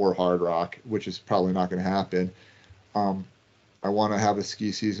States or Hard Rock, which is probably not going to happen. I want to have a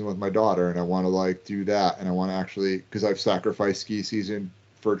ski season with my daughter, and I want to like do that, and I want to actually, because I've sacrificed ski season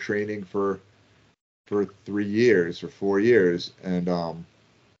for training for 3 years or 4 years, and I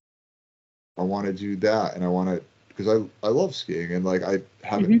want to do that, and I want to, because I love skiing, and like I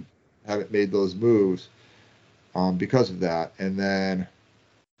haven't made those moves because of that. And then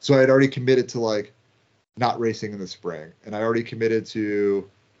so I had already committed to like not racing in the spring, and I already committed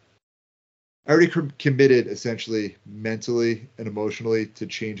essentially mentally and emotionally to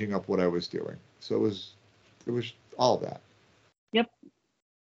changing up what I was doing. So it was all of that. Yep.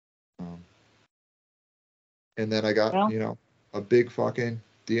 And then I got a big fucking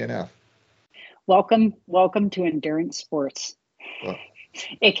DNF. Welcome to endurance sports. Well,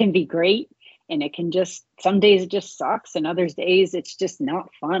 it can be great, and it can just, some days it just sucks, and other days it's just not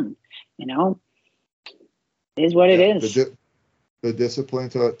fun. It is what it is. The discipline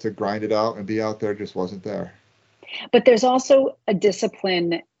to grind it out and be out there just wasn't there. But there's also a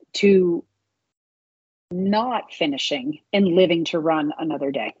discipline to not finishing and living to run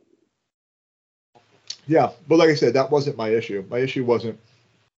another day. Yeah, but like I said, that wasn't my issue. My issue wasn't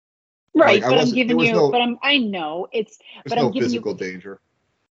right. But I'm giving you. I know it's. But I'm giving you physical danger.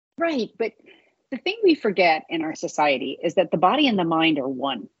 Right, but the thing we forget in our society is that the body and the mind are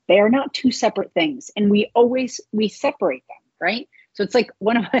one. They are not two separate things, and we separate them. Right. So it's like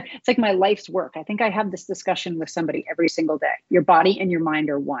it's like my life's work. I think I have this discussion with somebody every single day. Your body and your mind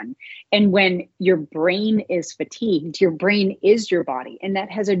are one. And when your brain is fatigued, your brain is your body. And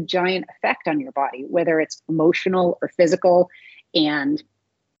that has a giant effect on your body, whether it's emotional or physical. And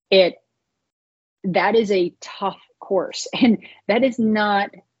that is a tough course. And that is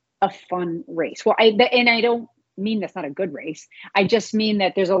not a fun race. Well, I don't mean that's not a good race. I just mean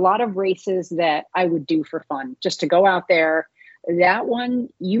that there's a lot of races that I would do for fun, just to go out there. That one,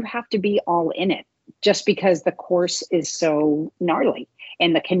 you have to be all in it, just because the course is so gnarly,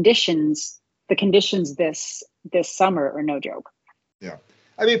 and the conditions this summer are no joke. Yeah,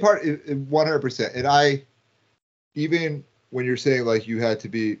 I mean, 100%. And even when you're saying like you had to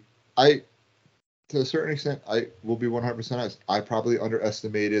be, to a certain extent, I will be 100% honest. I probably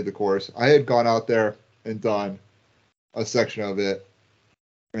underestimated the course. I had gone out there and done a section of it,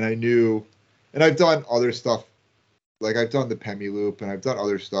 and I knew, and I've done other stuff. Like I've done the Pemi Loop, and I've done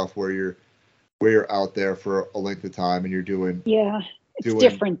other stuff where you're out there for a length of time and you're doing. Yeah, it's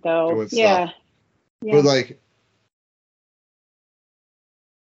different though. Yeah. But like,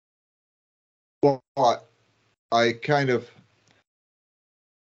 but I kind of,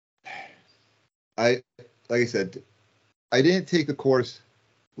 like I said, I didn't take the course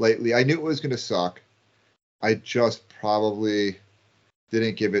lightly. I knew it was going to suck. I just probably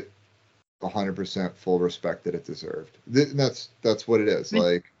didn't give it 100% full respect that it deserved. That's what it is.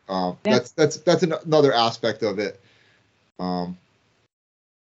 Like, that's another aspect of it. But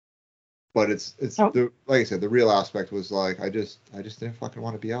it's like I said, the real aspect was like, I just didn't fucking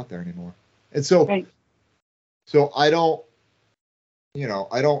want to be out there anymore. And so, so I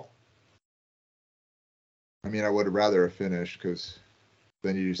mean, I would have rather have finished, because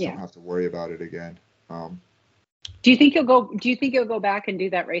then you just don't have to worry about it again. Do you think you'll go back and do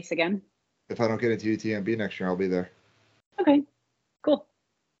that race again? If I don't get into UTMB next year, I'll be there. Okay, cool.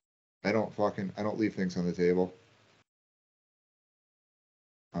 I don't leave things on the table.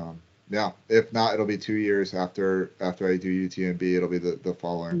 Yeah, if not, it'll be 2 years after I do UTMB. It'll be the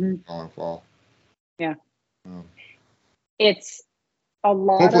following fall. Yeah. It's a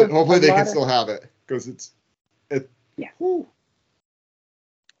lot. Hopefully they can still have it, because it's. Yeah. Whew.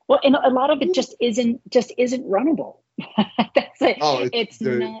 Well, and a lot of it just isn't runnable. That's it. Oh, it's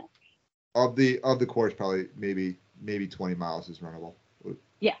not. Of the course, probably maybe 20 miles is runnable.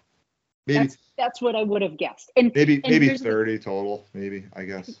 Yeah. Maybe that's what I would have guessed. And maybe 30 total, maybe, I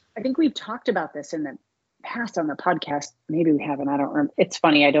guess. I think we've talked about this in the past on the podcast. Maybe we haven't. I don't remember. It's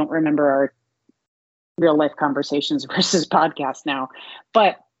funny. I don't remember our real life conversations versus podcast now.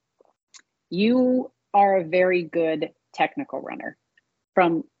 But you are a very good technical runner.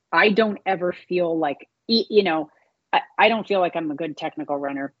 I don't ever feel like, I don't feel like I'm a good technical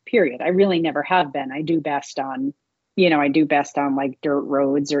runner, period. I really never have been. I do best on like dirt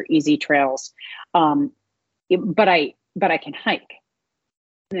roads or easy trails. But I can hike,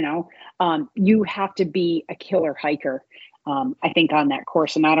 you have to be a killer hiker. I think on that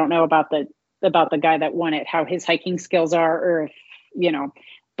course, and I don't know about the guy that won it, how his hiking skills are, or if,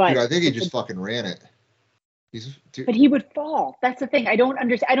 but Dude, I think he just fucking ran it. But he would fall. That's the thing. I don't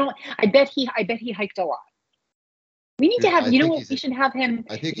understand. I bet he hiked a lot. We need to have, we should have him.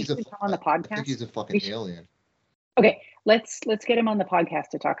 I think he's on the podcast. I think he's a fucking alien. Okay, let's get him on the podcast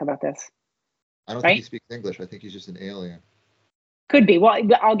to talk about this. I don't think he speaks English. I think he's just an alien. Could be. Well,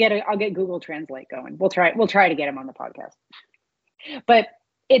 I'll get Google Translate going. We'll try to get him on the podcast. But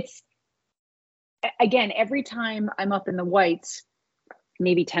it's, again, every time I'm up in the whites,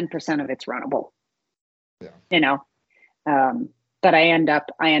 maybe 10% of it's runnable. Yeah. But I end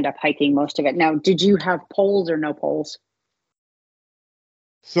up hiking most of it. Now, did you have poles or no poles?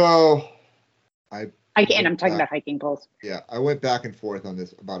 So and I'm talking about hiking poles. Yeah, I went back and forth on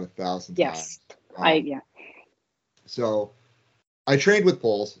this about 1,000 times. Yes. So I trained with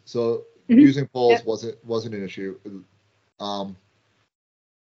poles, so using poles wasn't an issue.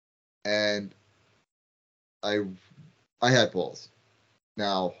 And I had poles.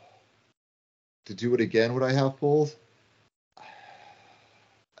 Now, to do it again, would I have poles?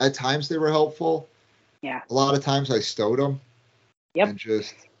 At times they were helpful. Yeah. A lot of times I stowed them. Yep. And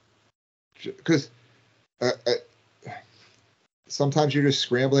just because sometimes you're just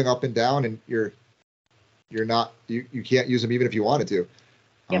scrambling up and down, and you can't use them even if you wanted to.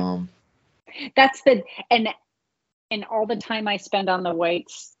 Yep. That's and all the time I spend on the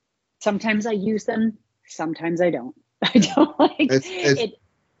weights, sometimes I use them, sometimes I don't. I don't like it.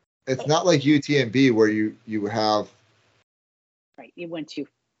 It's not like UTMB where you have. Right. You went to.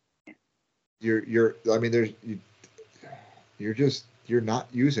 You're not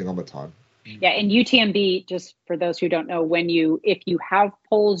using them a ton. Yeah, and UTMB, just for those who don't know, if you have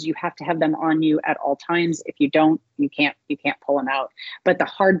poles, you have to have them on you at all times. If you don't, you can't pull them out. But the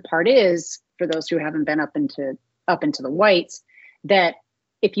hard part is, for those who haven't been up into the whites, that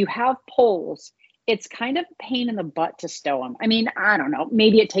if you have poles, it's kind of a pain in the butt to stow them. I mean, I don't know,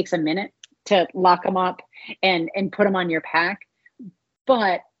 maybe it takes a minute to lock them up and put them on your pack.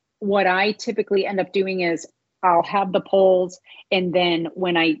 But what I typically end up doing is I'll have the poles, and then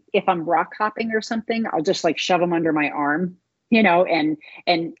if I'm rock hopping or something, I'll just like shove them under my arm,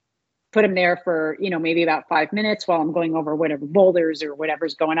 and put them there for, maybe about 5 minutes while I'm going over whatever boulders or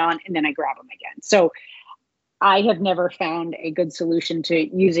whatever's going on. And then I grab them again. So I have never found a good solution to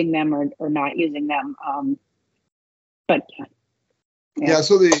using them or not using them. But yeah.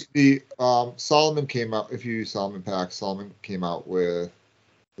 So the Salomon came out, if you use Salomon packs, Salomon came out with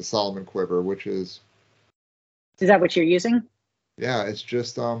the Salomon quiver, which is that what you're using? Yeah, it's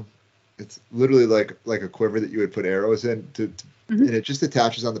just it's literally like a quiver that you would put arrows in and it just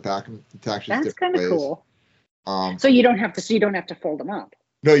attaches on the pack and attaches. That's kind of cool. So you don't have to fold them up.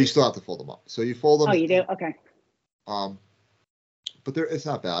 No, you still have to fold them up. So you fold them. Oh, you do? Okay. But it's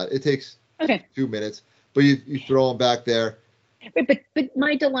not bad. It takes 2 minutes, but you throw them back there. But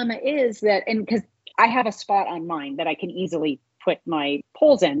my dilemma is that, and because I have a spot on mine that I can easily put my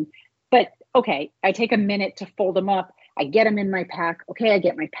poles in, but okay, I take a minute to fold them up. I get them in my pack. Okay, I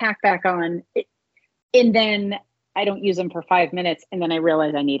get my pack back on, and then I don't use them for 5 minutes, and then I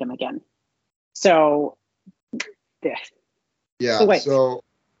realize I need them again. So, yeah. Yeah. So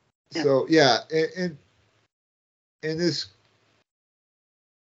yeah, and this,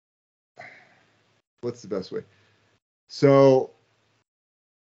 what's the best way? So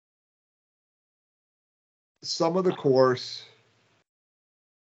some of the course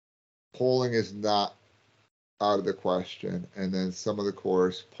polling is not out of the question, and then some of the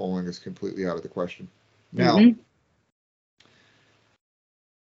course polling is completely out of the question. Now,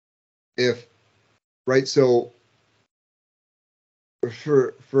 so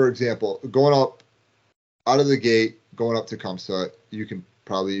for example, going up out of the gate, going up to Tecumseh, you can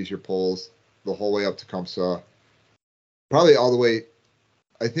probably use your poles the whole way up to Tecumseh, probably all the way.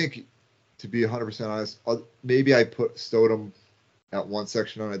 I think, to be 100% honest, maybe I stowed them at one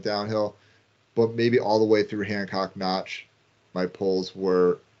section on a downhill, but maybe all the way through Hancock Notch, my poles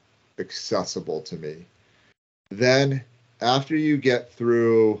were accessible to me. Then after you get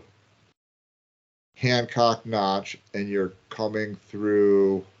through Hancock Notch and you're coming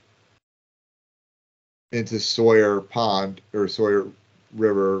through into Sawyer Pond or Sawyer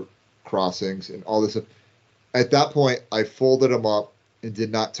River crossings and all this. At that point, I folded them up and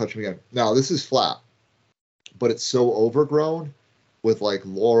did not touch them again. Now, this is flat, but it's so overgrown with like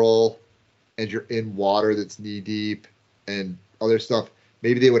laurel, and you're in water that's knee deep and other stuff.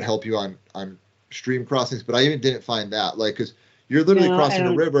 Maybe they would help you on stream crossings, but I even didn't find that, like, because you're literally crossing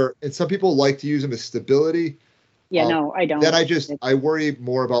a river, and some people like to use them as stability. Yeah, no, I don't. Then I worry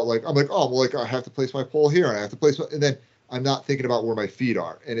more about, like, I'm like, oh, well, like, I have to place my pole here, and I have to place and then I'm not thinking about where my feet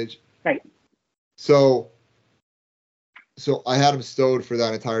are, and it's right. So I had them stowed for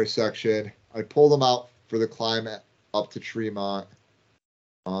that entire section. I pulled them out for the climb up to Tremont,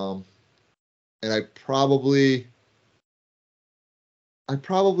 and I probably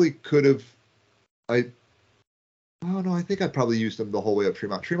could have. I don't know. I think I probably used them the whole way up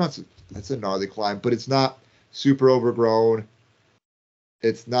Tremont. That's a gnarly climb, but it's not super overgrown.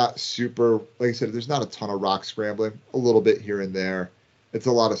 It's not super, like I said, there's not a ton of rock scrambling, a little bit here and there. It's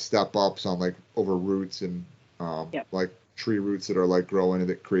a lot of step ups on, like, over roots and like tree roots that are like growing and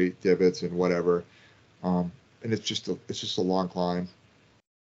that create divots and whatever. And it's just a long climb.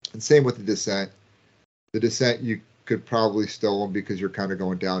 And same with the descent. The descent, you could probably stow them because you're kind of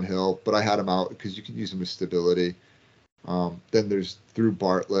going downhill, but I had them out because you can use them as stability. Then there's through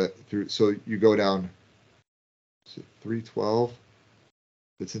Bartlett, so you go down 312.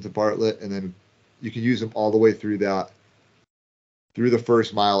 It's into Bartlett, and then you can use them all the way through the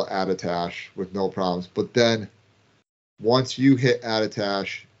first mile at Attitash with no problems. But then once you hit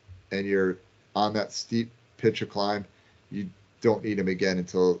Attitash and you're on that steep pitch of climb, you don't need them again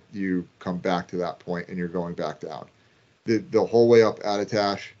until you come back to that point and you're going back down. The whole way up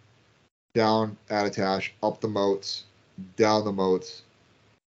Attitash, down Attitash, up the moats, down the moats,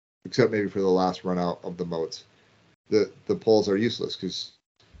 except maybe for the last run out of the moats. The poles are useless because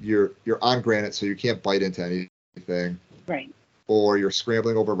you're on granite, so you can't bite into anything. Right. Or you're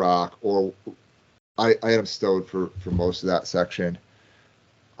scrambling over rock, or I had them stowed for most of that section.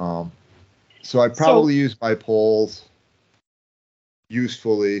 So I probably used my poles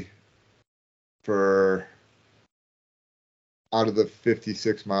usefully for, out of the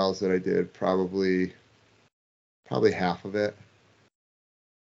 56 miles that I did, probably half of it.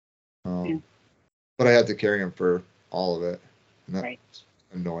 But I had to carry them for all of it, and that's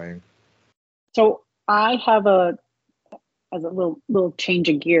annoying. So I have a little change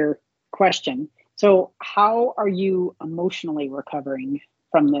of gear question. So how are you emotionally recovering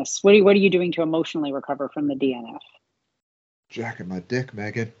from this? What are you doing to emotionally recover from the DNF? Jacking my dick,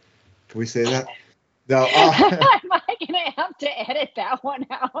 Megan. Can we say that? No. Am I gonna have to edit that one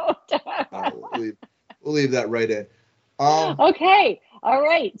out? We'll leave that right in. Okay. All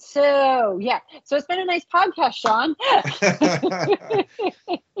right. So it's been a nice podcast, Sean.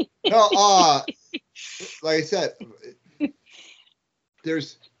 No, like I said,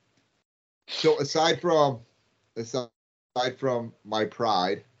 aside from my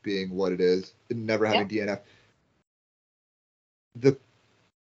pride being what it is and never having DNF, the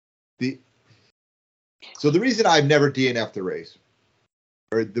reason I've never DNF'd a race,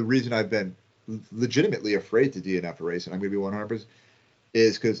 or the reason I've been legitimately afraid to DNF a race, and I'm going to be 100%,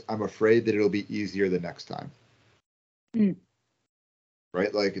 is because I'm afraid that it'll be easier the next time.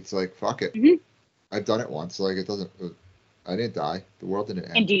 Right? Like, it's like, fuck it. Mm-hmm. I've done it once. Like, I didn't die. The world didn't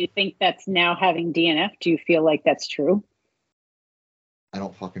end. And do you think that's now having DNF? Do you feel like that's true? I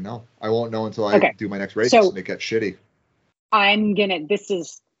don't fucking know. I won't know until I do my next race and it gets shitty. This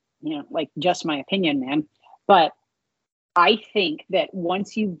is, like, just my opinion, man. But I think that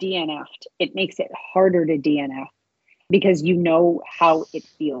once you've DNF'd, it makes it harder to DNF because you know how it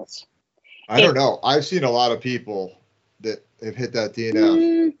feels. I don't know. I've seen a lot of people that have hit that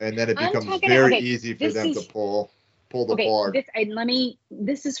DNF, and then it becomes very easy for them to pull the plug.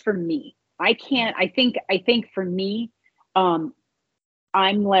 This is for me. I think for me,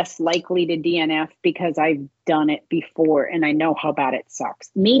 I'm less likely to DNF because I've done it before and I know how bad it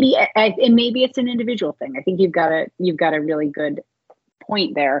sucks. Maybe it's an individual thing. I think you've got a really good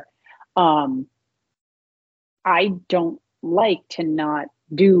point there. I don't like to not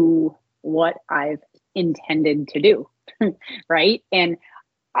do what I've intended to do, right? And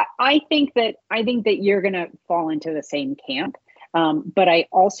I think that you're going to fall into the same camp. But I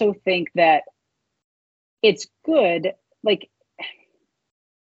also think that it's good. Like,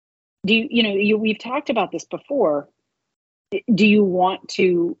 we've talked about this before. Do you want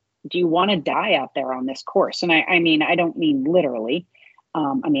to die out there on this course? And I mean, I don't mean literally.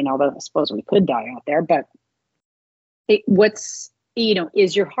 Although I suppose we could die out there, but is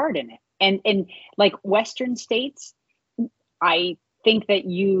your heart in it? And like Western states, I think that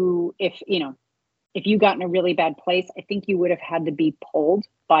if you got in a really bad place, I think you would have had to be pulled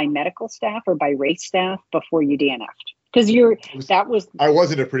by medical staff or by race staff before you DNF'd. Because I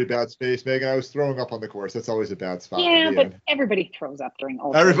was in a pretty bad space, Megan. I was throwing up on the course. That's always a bad spot yeah, to be but in. everybody throws up during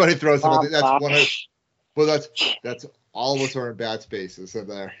ultras. Everybody throws up. That's blah. one of. Well, that's all of us are in bad spaces in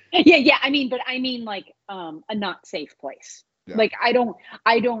there. Yeah. I mean like a not safe place. Yeah. Like I don't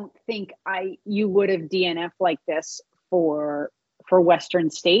think you would have DNF like this for Western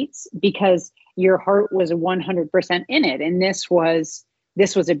states, because your heart was 100% in it, and this was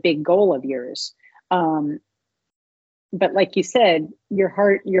a big goal of yours. But like you said, your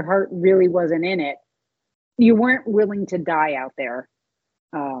heart really wasn't in it. You weren't willing to die out there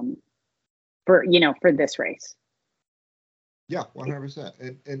for this race. Yeah,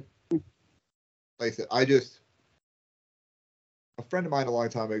 100%. And like I said, a friend of mine a long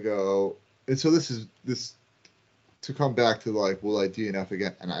time ago, and so this to come back to like, will I DNF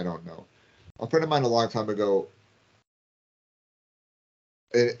again? And I don't know. A friend of mine a long time ago,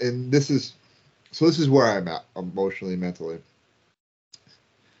 and this is where I'm at emotionally, mentally,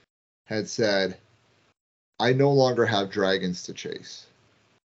 had said, I no longer have dragons to chase.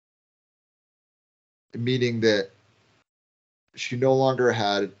 Meaning that she no longer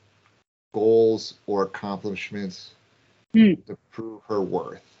had goals or accomplishments to prove her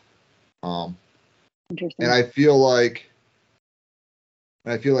worth. Interesting. And I feel like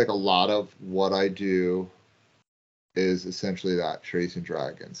a lot of what I do is essentially that, chasing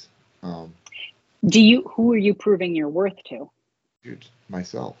dragons. Who are you proving your worth to? Dude,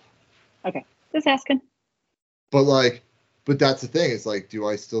 myself. Okay, just asking. But that's the thing. It's like, do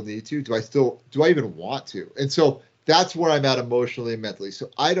I still need to? Do I even want to? And so that's where I'm at emotionally and mentally. So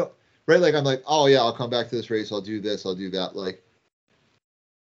I don't, right? Like, I'm like, oh yeah, I'll come back to this race. I'll do this. I'll do that. Like,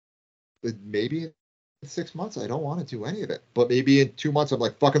 maybe in 6 months, I don't want to do any of it. But maybe in 2 months, I'm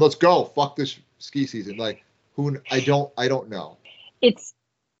like, fucking, let's go. Fuck this ski season. Like, I don't know. It's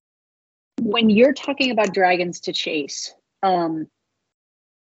when you're talking about dragons to chase. For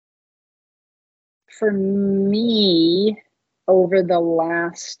me, over the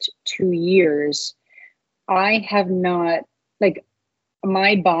last 2 years, I have not, like,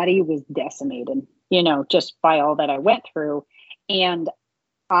 my body was decimated, just by all that I went through. And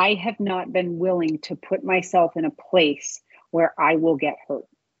I have not been willing to put myself in a place where I will get hurt.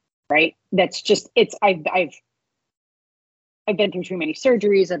 Right. That's just, I've been through too many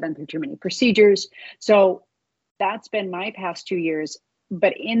surgeries. I've been through too many procedures. So that's been my past 2 years.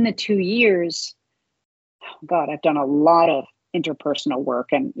 But in the 2 years, God, I've done a lot of interpersonal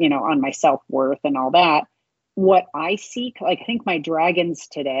work and, on my self-worth and all that. What I seek, like, I think my dragons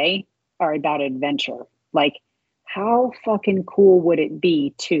today are about adventure. Like, how fucking cool would it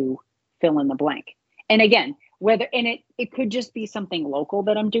be to fill in the blank? And again, it could just be something local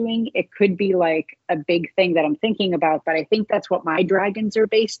that I'm doing. It could be like a big thing that I'm thinking about, but I think that's what my dragons are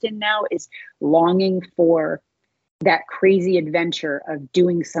based in now, is longing for that crazy adventure of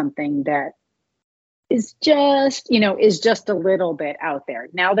doing something that is just a little bit out there.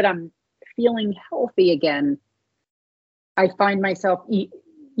 Now that I'm feeling healthy again, I find myself,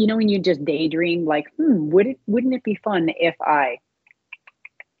 when you just daydream, like, wouldn't it be fun if I,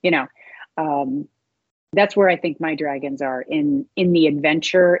 that's where I think my dragons are, in the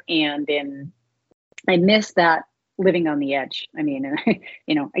adventure, and I miss that living on the edge. I mean,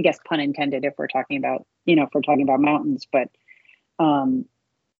 I guess pun intended if we're talking about mountains, but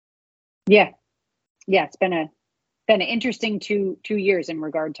yeah, it's been an interesting two years in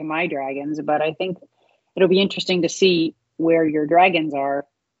regard to my dragons, but I think it'll be interesting to see where your dragons are,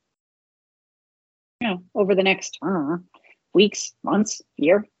 over the next weeks, months,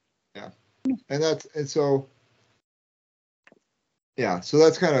 year. Yeah, so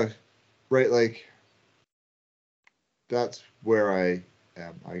that's kind of right. Like, that's where I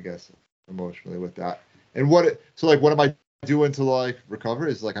am, I guess, emotionally with that. And what am I doing to like recover?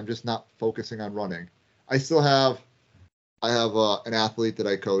 Is like, I'm just not focusing on running. I have an athlete that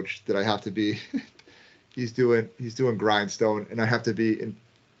I coach that I have to be. he's doing grindstone, and I have to be in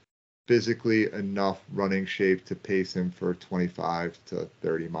physically enough running shape to pace him for 25 to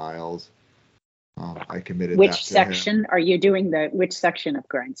 30 miles. I committed. Which section are you doing? Which section of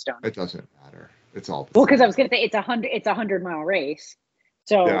grindstone? It doesn't matter. It's all. Well, because I was going to say it's a 100-mile race.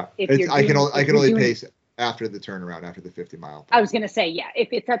 So yeah, I can only pace after the turnaround, after the 50-mile. I was going to say, yeah, if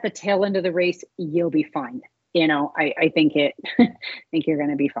it's at the tail end of the race, you'll be fine. I think think you're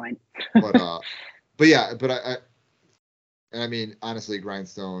going to be fine. I mean, honestly,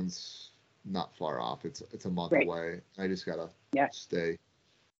 grindstone's not far off. It's a month right. away. I just gotta stay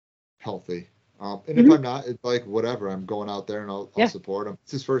healthy. And if I'm not, it's like whatever. I'm going out there and I'll support him.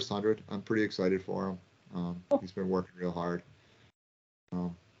 It's his first 100. I'm pretty excited for him. He's been working real hard.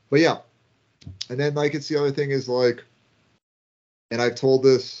 But yeah, and then like it's the other thing is like, and I've told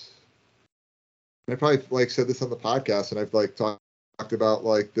this, and I probably like said this on the podcast, and I've like talked about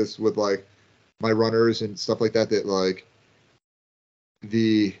like this with like my runners and stuff like that. That like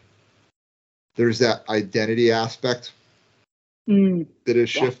there's that identity aspect that is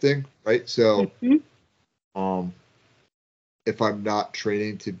shifting, right? So, if I'm not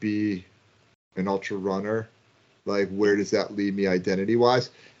training to be an ultra runner, like where does that leave me identity wise?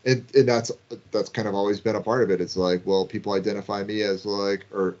 And that's kind of always been a part of it. It's like, well, people identify me as like,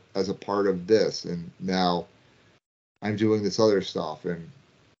 or as a part of this, and now I'm doing this other stuff. And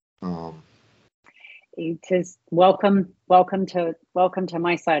it is welcome to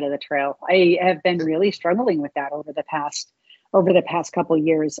my side of the trail. I have been really struggling with that over the past couple of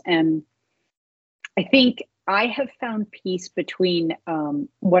years, and I think I have found peace between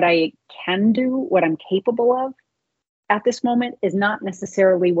what I can do, what I'm capable of at this moment is not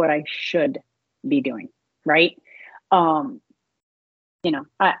necessarily what I should be doing, right? I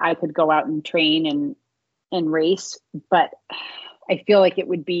could go out and train and race, but I feel like it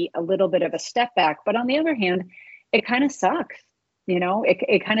would be a little bit of a step back. But on the other hand, it kind of sucks,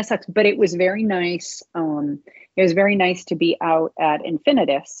 it kind of sucks, but it was very nice. It was very nice to be out at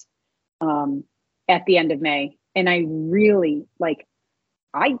Infinitus at the end of May. And I really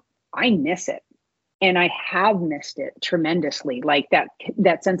I miss it. And I have missed it tremendously. Like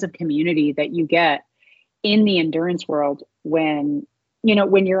that sense of community that you get in the endurance world when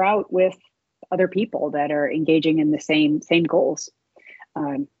you're out with other people that are engaging in the same goals.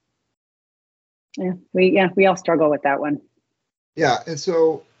 We all struggle with that one. Yeah. And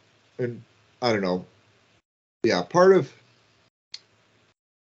so, and I don't know. Yeah. Part of,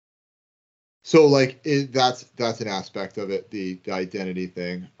 so like that's an aspect of it, the identity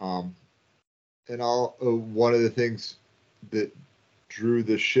thing. And one of the things that drew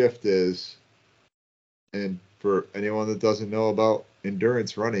the shift is, and for anyone that doesn't know about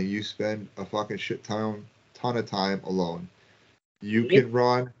endurance running, you spend a fucking shit ton of time alone. You can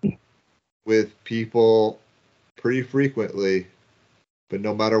run with people pretty frequently, but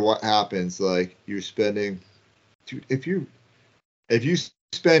no matter what happens, like you're spending, dude, if you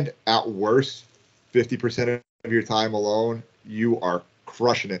spend at worst 50% of your time alone, you are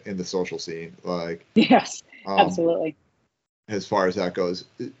crushing it in the social scene. Like, yes, absolutely. As far as that goes.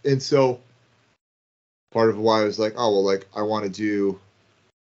 And so part of why I was like, oh, well, like I want to do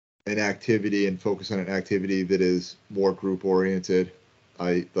an activity and focus on an activity that is more group oriented.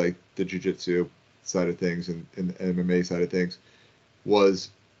 I like the jiu-jitsu side of things and the MMA side of things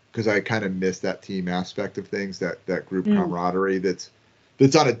was because I kind of miss that team aspect of things, that group camaraderie that's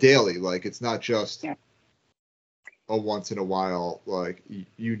on a daily. Like it's not just a once in a while. Like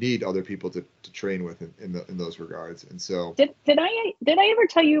you need other people to train with in those regards. And so did I ever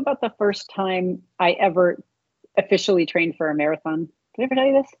tell you about the first time I ever officially trained for a marathon? Did I ever tell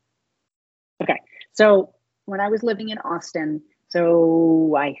you this? Okay, so when I was living in Austin.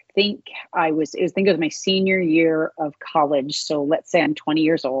 So I think it was my senior year of college. So let's say I'm 20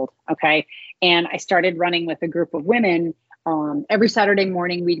 years old. Okay. And I started running with a group of women. Every Saturday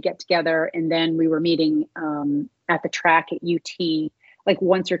morning we'd get together and then we were meeting at the track at UT like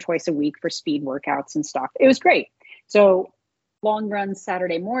once or twice a week for speed workouts and stuff. It was great. So long run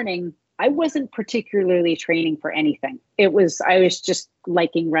Saturday morning, I wasn't particularly training for anything. I was just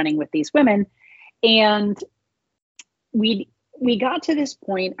liking running with these women. And we got to this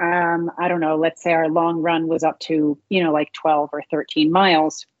point, I don't know, let's say our long run was up to, like 12 or 13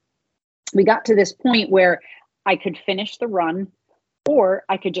 miles. We got to this point where I could finish the run or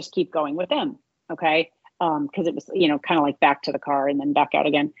I could just keep going with them. Okay. Cause it was, kind of like back to the car and then back out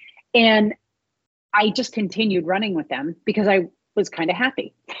again. And I just continued running with them because I was kind of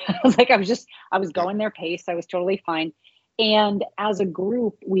happy. I was going their pace. I was totally fine. And as a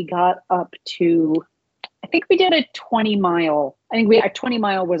group, we got up to, I think we did a 20 mile. I think a 20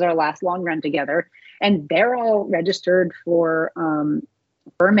 mile was our last long run together, and they're all registered for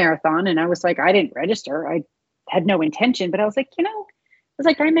a marathon. And I was like, I didn't register. I had no intention, but I was like,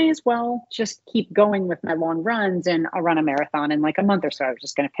 I may as well just keep going with my long runs and I'll run a marathon in like a month or so. I was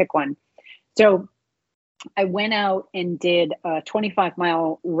just going to pick one. So I went out and did a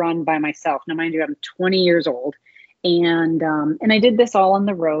 25-mile run by myself. Now, mind you, I'm 20 years old. And I did this all on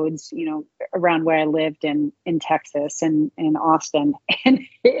the roads, around where I lived in Texas and in Austin. And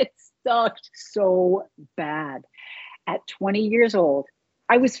it sucked so bad. At 20 years old,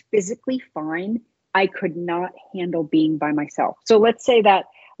 I was physically fine. I could not handle being by myself. So let's say that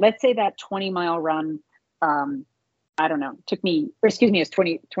let's say that 20-mile run, I don't know, it's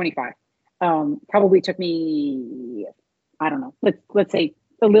 25. Probably took me, I don't know, let's say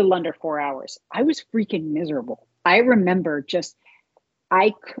a little under 4 hours. I was freaking miserable. I remember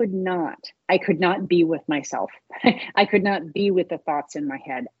I could not be with myself. I could not be with the thoughts in my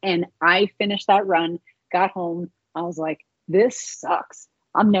head. And I finished that run, got home. I was like, this sucks.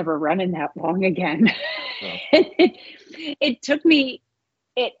 I'm never running that long again. Yeah. It took me,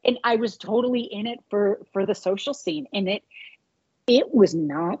 and I was totally in it for the social scene, and it was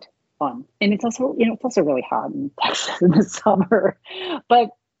not fun. And it's also, it's also really hot in Texas in the summer,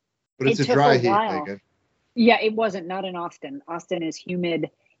 but it's it a dry took a heat, while. Megan. Yeah, it wasn't, not in Austin. Austin is humid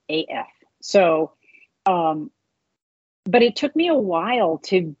AF. So, but it took me a while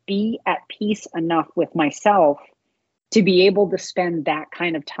to be at peace enough with myself to be able to spend that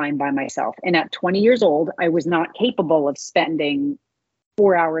kind of time by myself. And at 20 years old, I was not capable of spending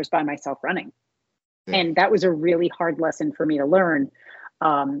 4 hours by myself running. Yeah. And that was a really hard lesson for me to learn.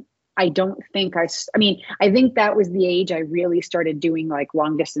 I don't think I think that was the age I really started doing like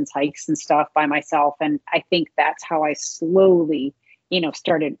long distance hikes and stuff by myself. And I think that's how I slowly,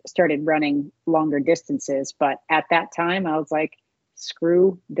 started running longer distances. But at that time I was like,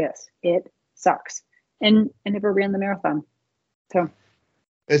 screw this. It sucks. And I never ran the marathon. So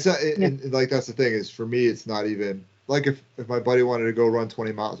it's not, and like, that's the thing is, for me, it's not even like if my buddy wanted to go run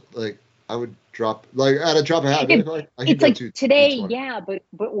 20 miles, like I would drop, like at a drop of hat. It's like today, yeah, but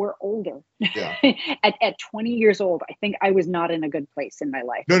we're older. Yeah. at 20 years old, I think I was not in a good place in my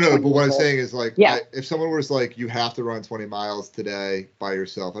life. No, but what I'm saying is, like, yeah. If someone was like, you have to run 20 miles today by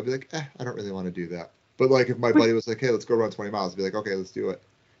yourself, I'd be like, I don't really want to do that. But like, if my buddy was like, hey, let's go run 20 miles, I'd be like, okay, let's do it.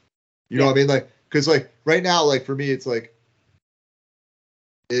 You know what I mean? Like, because like right now, like for me, it's like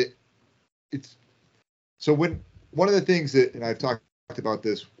it's so when one of the things that, and I've talked about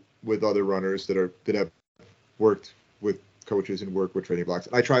this with other runners that have worked with coaches and work with training blocks.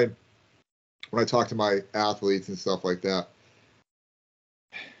 I try, when I talk to my athletes and stuff like that,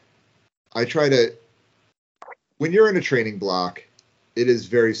 I try to, when you're in a training block, it is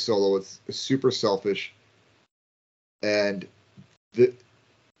very solo. It's super selfish. And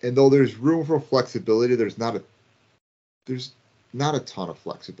though there's room for flexibility, there's not a ton of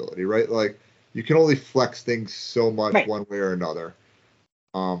flexibility, right? Like, you can only flex things so much one way or another.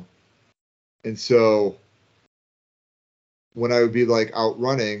 And so when I would be like out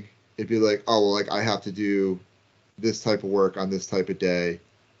running, it'd be like, oh, well, like I have to do this type of work on this type of day.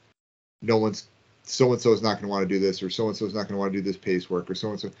 So-and-so is not going to want to do this, or so-and-so is not going to want to do this pace work, or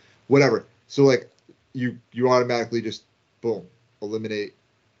so-and-so, whatever. So like you automatically just, boom, eliminate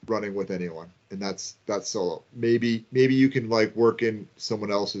running with anyone. And that's solo. Maybe you can like work in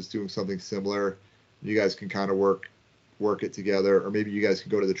someone else is doing something similar. You guys can kind of work it together, or maybe you guys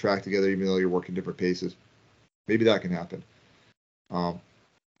can go to the track together, even though you're working different paces. Maybe that can happen.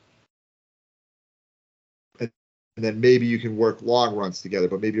 And then maybe you can work long runs together,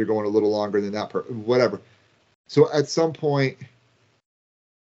 but maybe you're going a little longer than that, whatever. So at some point,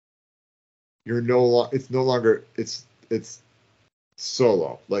 it's no longer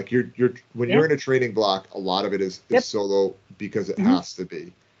solo. Like when you're in a training block, a lot of it is solo because it has to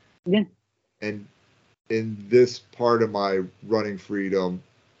be. Yeah. And in this part of my running freedom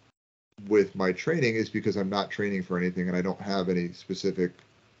with my training is because I'm not training for anything and I don't have any specific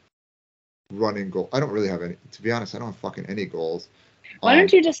running goal. I don't really have any, to be honest. I don't have fucking any goals. Why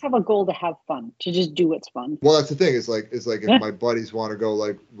don't you just have a goal to have fun, to just do what's fun? Well, that's the thing. Is like if my buddies want to go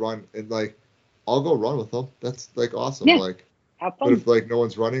like run, and like I'll go run with them. That's like awesome. Yeah. Like, have fun. But if like no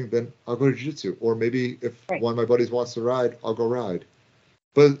one's running, then I'll go to jiu-jitsu. Or maybe if one of my buddies wants to ride, I'll go ride.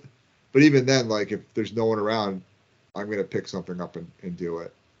 But even then, like if there's no one around, I'm gonna pick something up and do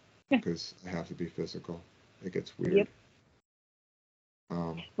it because I have to be physical. It gets weird. Yep.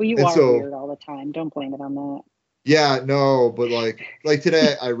 Well, you are weird all the time. Don't blame it on that. Yeah, no, but like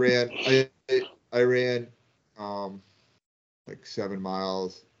today I ran like 7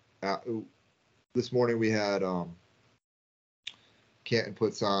 miles. This morning we had Canton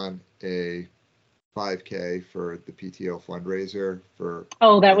puts on a 5K for the PTO fundraiser for.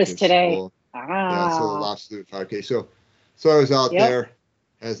 Oh, that was today. School. Yeah, so the Absolute 5K. So I was out there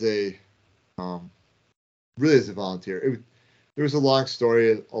as a really as a volunteer. There was a long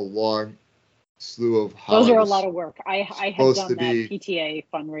story, a long slew of those are a lot of work. I had done that PTA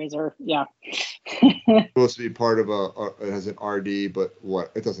fundraiser. Yeah. Supposed to be part of as an RD, but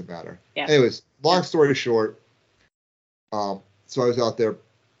what, it doesn't matter. Yeah. Anyways, long story short, so I was out there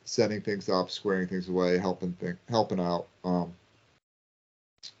setting things up, squaring things away, helping out,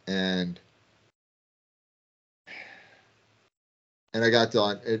 and And I got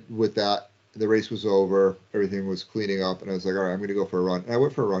done with that. The race was over. Everything was cleaning up, and I was like, all right, I'm going to go for a run. And I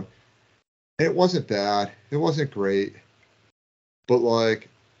went for a run. And it wasn't bad. It wasn't great. But, like,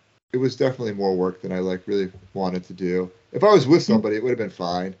 it was definitely more work than I, like, really wanted to do. If I was with somebody, it would have been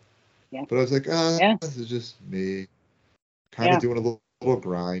fine. Yeah. But I was like, Yeah. this is just me. Kind of doing a little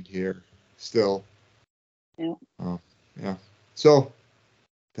grind here still. Yeah. Yeah. So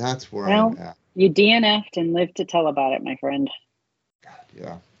that's where I'm at. You DNF'd and lived to tell about it, my friend. God,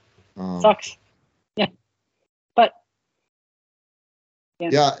 yeah. Sucks. Yeah. But.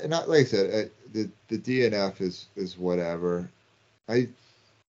 Yeah, and like I said, the DNF is whatever. I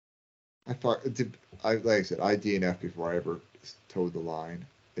thought like I said, I DNF before I ever towed the line.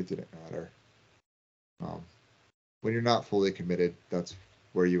 It didn't matter. When you're not fully committed, that's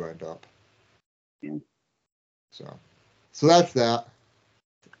where you end up. Yeah. So that's that.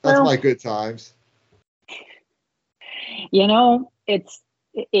 That's my good times. You know, it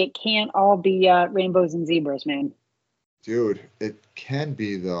can't all be rainbows and zebras, man. Dude, it can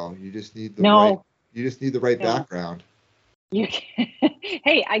be though. You just need the right background. You can,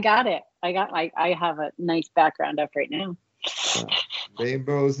 hey, I got it. I have a nice background up right now.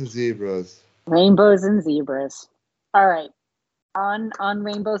 Rainbows and zebras. Rainbows and zebras. All right. On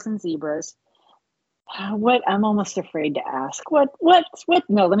rainbows and zebras. What I'm almost afraid to ask. What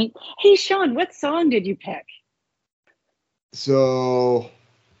no, hey Sean, what song did you pick? So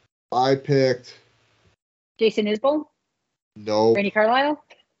I picked Jason Isbell? No. Brandi Carlile?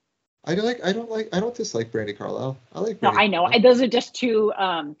 I don't dislike Brandi Carlile. I like Brandi. No, I know. Those are just two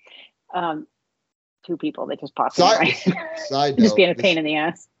people that just popped in my Side note, just being a pain in the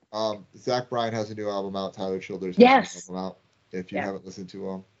ass. Zach Bryan has a new album out. Tyler Childers has a new album out. If you haven't listened to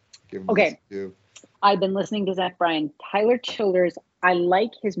him, give him a listen to. I've been listening to Zach Bryan. Tyler Childers, I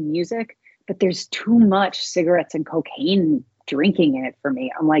like his music, but there's too much cigarettes and cocaine drinking in it for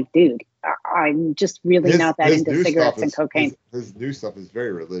me. I'm like, dude, I'm just really not that into cigarettes and cocaine. His new stuff is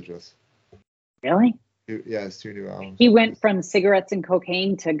very religious. Really? Yeah, his 2 new albums. He went from cigarettes and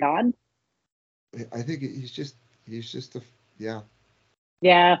cocaine to God? I think he's just yeah.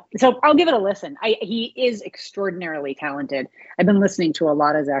 Yeah, so I'll give it a listen. He is extraordinarily talented. I've been listening to a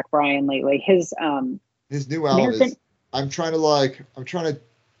lot of Zach Bryan lately. His new album is.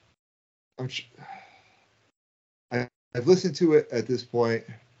 I've listened to it at this point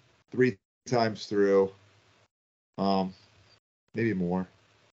 3 times through, maybe more.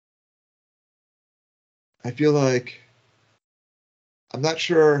 I feel like I'm not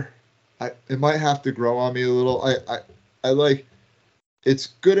sure. It might have to grow on me a little. I like. It's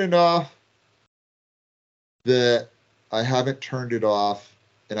good enough that I haven't turned it off,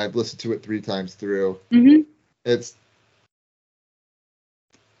 and I've listened to it 3 times through. Mm-hmm. It's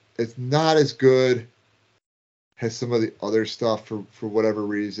not as good as some of the other stuff for whatever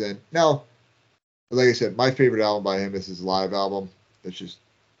reason. Now, like I said, my favorite album by him is his live album. And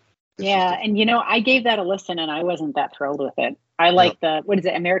I gave that a listen, and I wasn't that thrilled with it. I like what is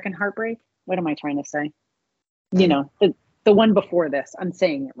it, American Heartbreak? What am I trying to say? The one before this. I'm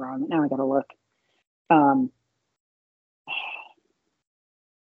saying it wrong. Now I gotta look.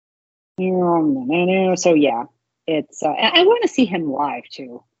 So yeah, it's. I want to see him live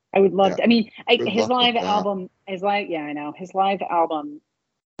too. I would love to. I mean, his live album. His live album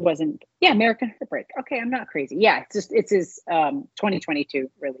wasn't. Yeah, American Heartbreak. Okay, I'm not crazy. Yeah, it's his 2022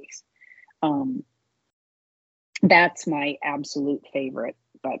 release. That's my absolute favorite.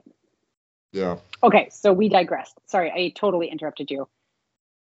 But yeah. Okay, so we digressed. Sorry, I totally interrupted you.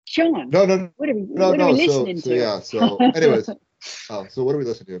 Sean. No. What are we listening to? Yeah. So, anyways, so what are we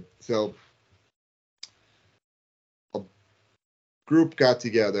listening to? So, a group got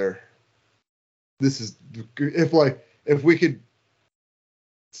together. This is if we could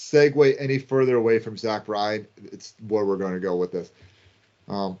segue any further away from Zach Bryan, it's where we're going to go with this.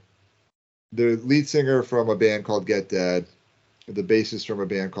 The lead singer from a band called Get Dead, the bassist from a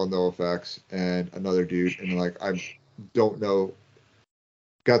band called NoFX, and another dude, and I don't know,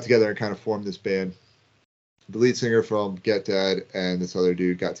 got together and kind of formed this band. The lead singer from Get Dead and this other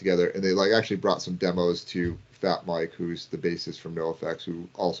dude got together, and they actually brought some demos to Fat Mike, who's the bassist from NoFX, who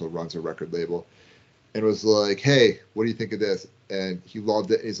also runs a record label, and was like, "Hey, what do you think of this?" And he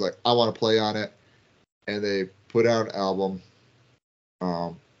loved it. He's like, "I want to play on it," and they put out an album.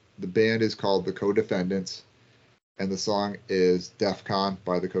 The band is called The Co-Defendants, and the song is Def Con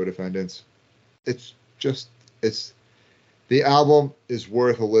by The Co-Defendants. The album is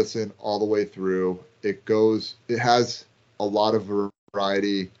worth a listen all the way through. It has a lot of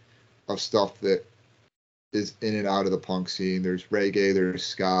variety of stuff that is in and out of the punk scene. There's reggae, there's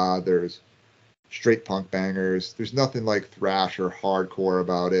ska, there's straight punk bangers. There's nothing like thrash or hardcore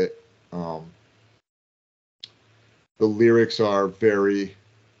about it. The lyrics are very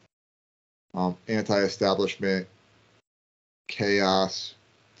anti-establishment, chaos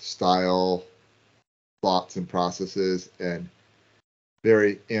style thoughts and processes, and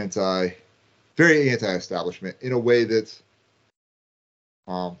very anti-establishment in a way that's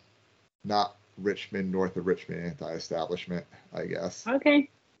not Richmond, north of Richmond anti-establishment, I guess. Okay.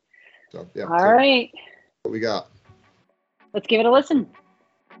 So yeah. All right. What we got? Let's give it a listen.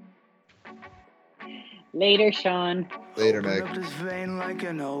 Later, Sean. Later, Meg. Open up this vein like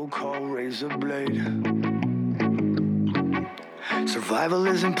an old cold razor blade. Survival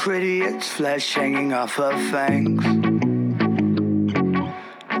isn't pretty, it's flesh hanging off her fangs.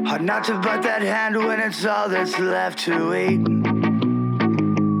 Hard not to bite that hand when it's all that's left to eat.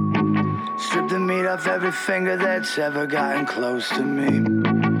 Strip the meat off every finger that's ever gotten close to me.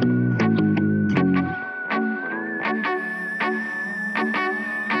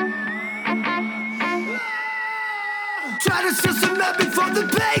 Try to steal some air before the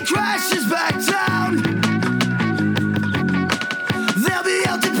pain crashes back down. They'll be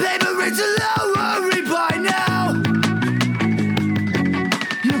out to paper, it's a low worry by now.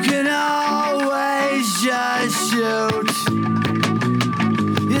 You can always just shoot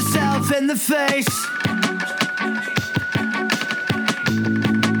yourself in the face.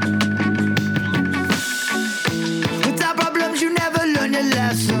 Without problems, you never learn your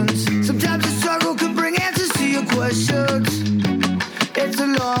lessons. Sometimes the struggle can bring answers to your questions. It's a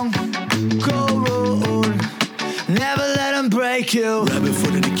long, cold road. Never let them break you. Rabbit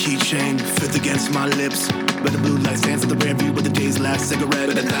foot in a keychain, fifth against my lips. Where the blue light stands at the rear view with the day's last cigarette.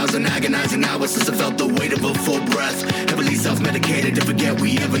 Been 1,000 agonizing hours since I felt the weight of a full breath. Heavily self-medicated to forget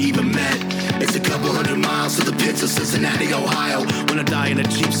we ever even met. It's a couple 100 miles to the pits of Cincinnati, Ohio. When I die in a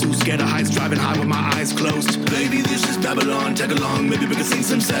cheap suit, scared of heights, driving high with my eyes closed. Baby, this is Babylon, tag along. Maybe we can sing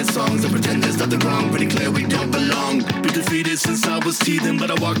some sad songs and pretend there's nothing wrong. Pretty clear we don't belong. Been defeated since I was teething, but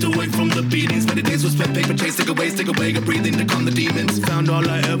I walked away from the beatings. Many days was spent paper chase, take away a breathing to calm the demons. Found all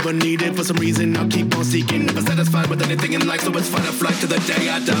I ever needed. For some reason, I'll keep on seeking. Never satisfied with anything in life, so it's fight or flight to the day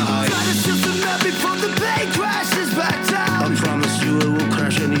I die. Try to steal some air before the pain crashes back down. I promise you it will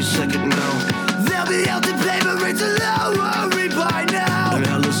crash any second now. They'll be out to paper, it's a low worry by now. And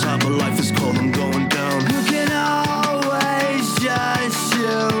hell is hot, but life is cold, I'm going down. You can always just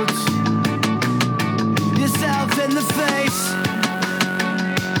shoot yourself in the face.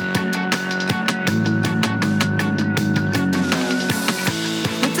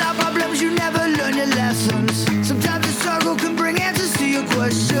 Without problems, you never learn your lessons. Sometimes the struggle can bring answers to your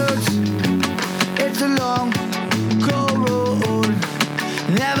questions. It's a long, cold road.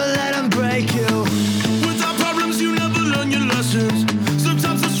 Never let them break you. Without problems, you never learn your lessons.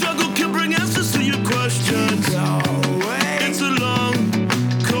 Sometimes the struggle can bring answers to your questions. It's a long,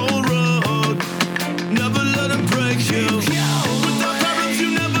 cold road. Never let them break you. Without problems,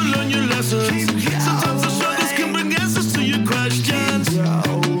 you never learn your lessons. Sometimes the struggles can bring answers to your questions.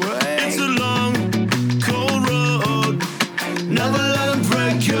 It's a long, cold road. Never let them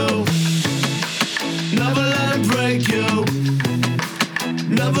break you. Never let them break you.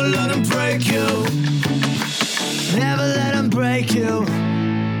 Never let them break you. Never let them break you.